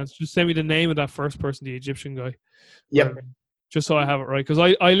you get a chance. Just send me the name of that first person, the Egyptian guy. Yep. Just so I have it right, because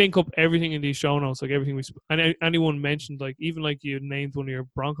I link up everything in these show notes, like everything anyone mentioned, like even like you named one of your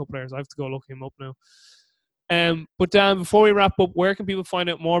Bronco players. I have to go look him up now. But Dan, before we wrap up, where can people find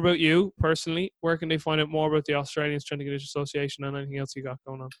out more about you personally? Where can they find out more about the Australian Strength and Conditioning Association and anything else you got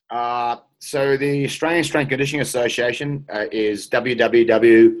going on? So the Australian Strength and Conditioning Association is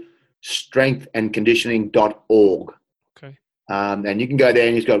www.strengthandconditioning.org. Okay. And you can go there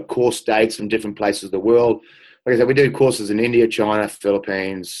and you've got course dates from different places of the world. Like I said, we do courses in India, China,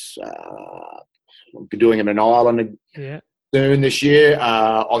 Philippines. We're doing them in Ireland. Yeah. Soon this year,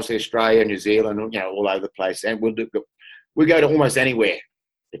 obviously Australia, New Zealand, all over the place, and we go to almost anywhere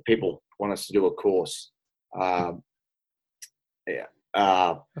if people want us to do a course. That's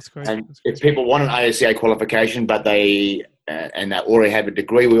great. And if people want an ASCA qualification, but they already have a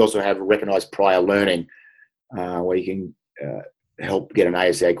degree, we also have a recognised prior learning where you can help get an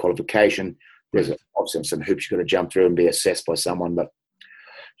ASCA qualification. There's obviously some hoops you've got to jump through and be assessed by someone, but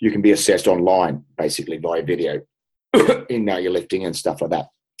you can be assessed online, basically via video. In your lifting and stuff like that.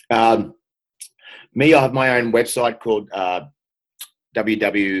 I have my own website called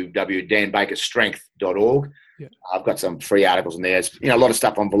www.danbakerstrength.org. Yeah. I've got some free articles in there. It's, a lot of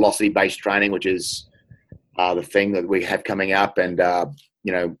stuff on velocity-based training, which is the thing that we have coming up, and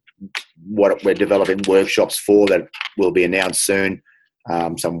what we're developing workshops for that will be announced soon.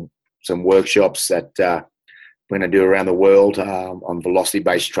 Some workshops that we're going to do around the world on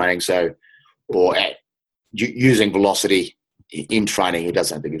velocity-based training. Using velocity in training. It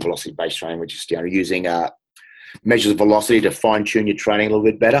doesn't have to be velocity-based training. We're just using measures of velocity to fine-tune your training a little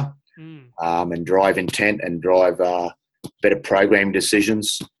bit better, and drive intent and drive better program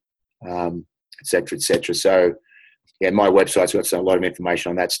decisions, et cetera, et cetera. So, my website's got a lot of information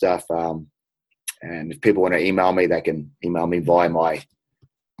on that stuff. And if people want to email me, they can email me via my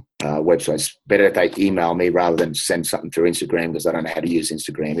website. It's better if they email me rather than send something through Instagram, because I don't know how to use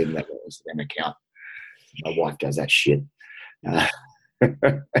Instagram, even though I have an Instagram account. My wife does that shit.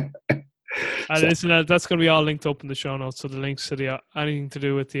 Listen, that's going to be all linked up in the show notes. So the links to anything to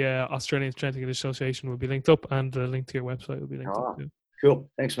do with the Australian Strength and Conditioning Association will be linked up, and the link to your website will be linked up too.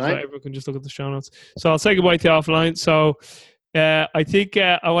 Cool. Thanks, mate. So everyone can just look at the show notes. So I'll say goodbye to you offline. So I think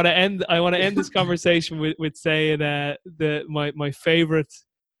I want to end this conversation with saying my favorite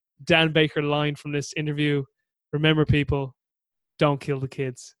Dan Baker line from this interview. Remember, people, don't kill the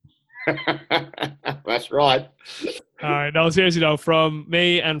kids. That's right. All right. No, seriously though, from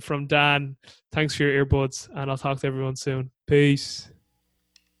me and from Dan, thanks for your earbuds, and I'll talk to everyone soon. Peace.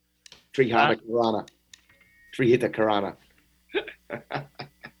 Trihita Karana.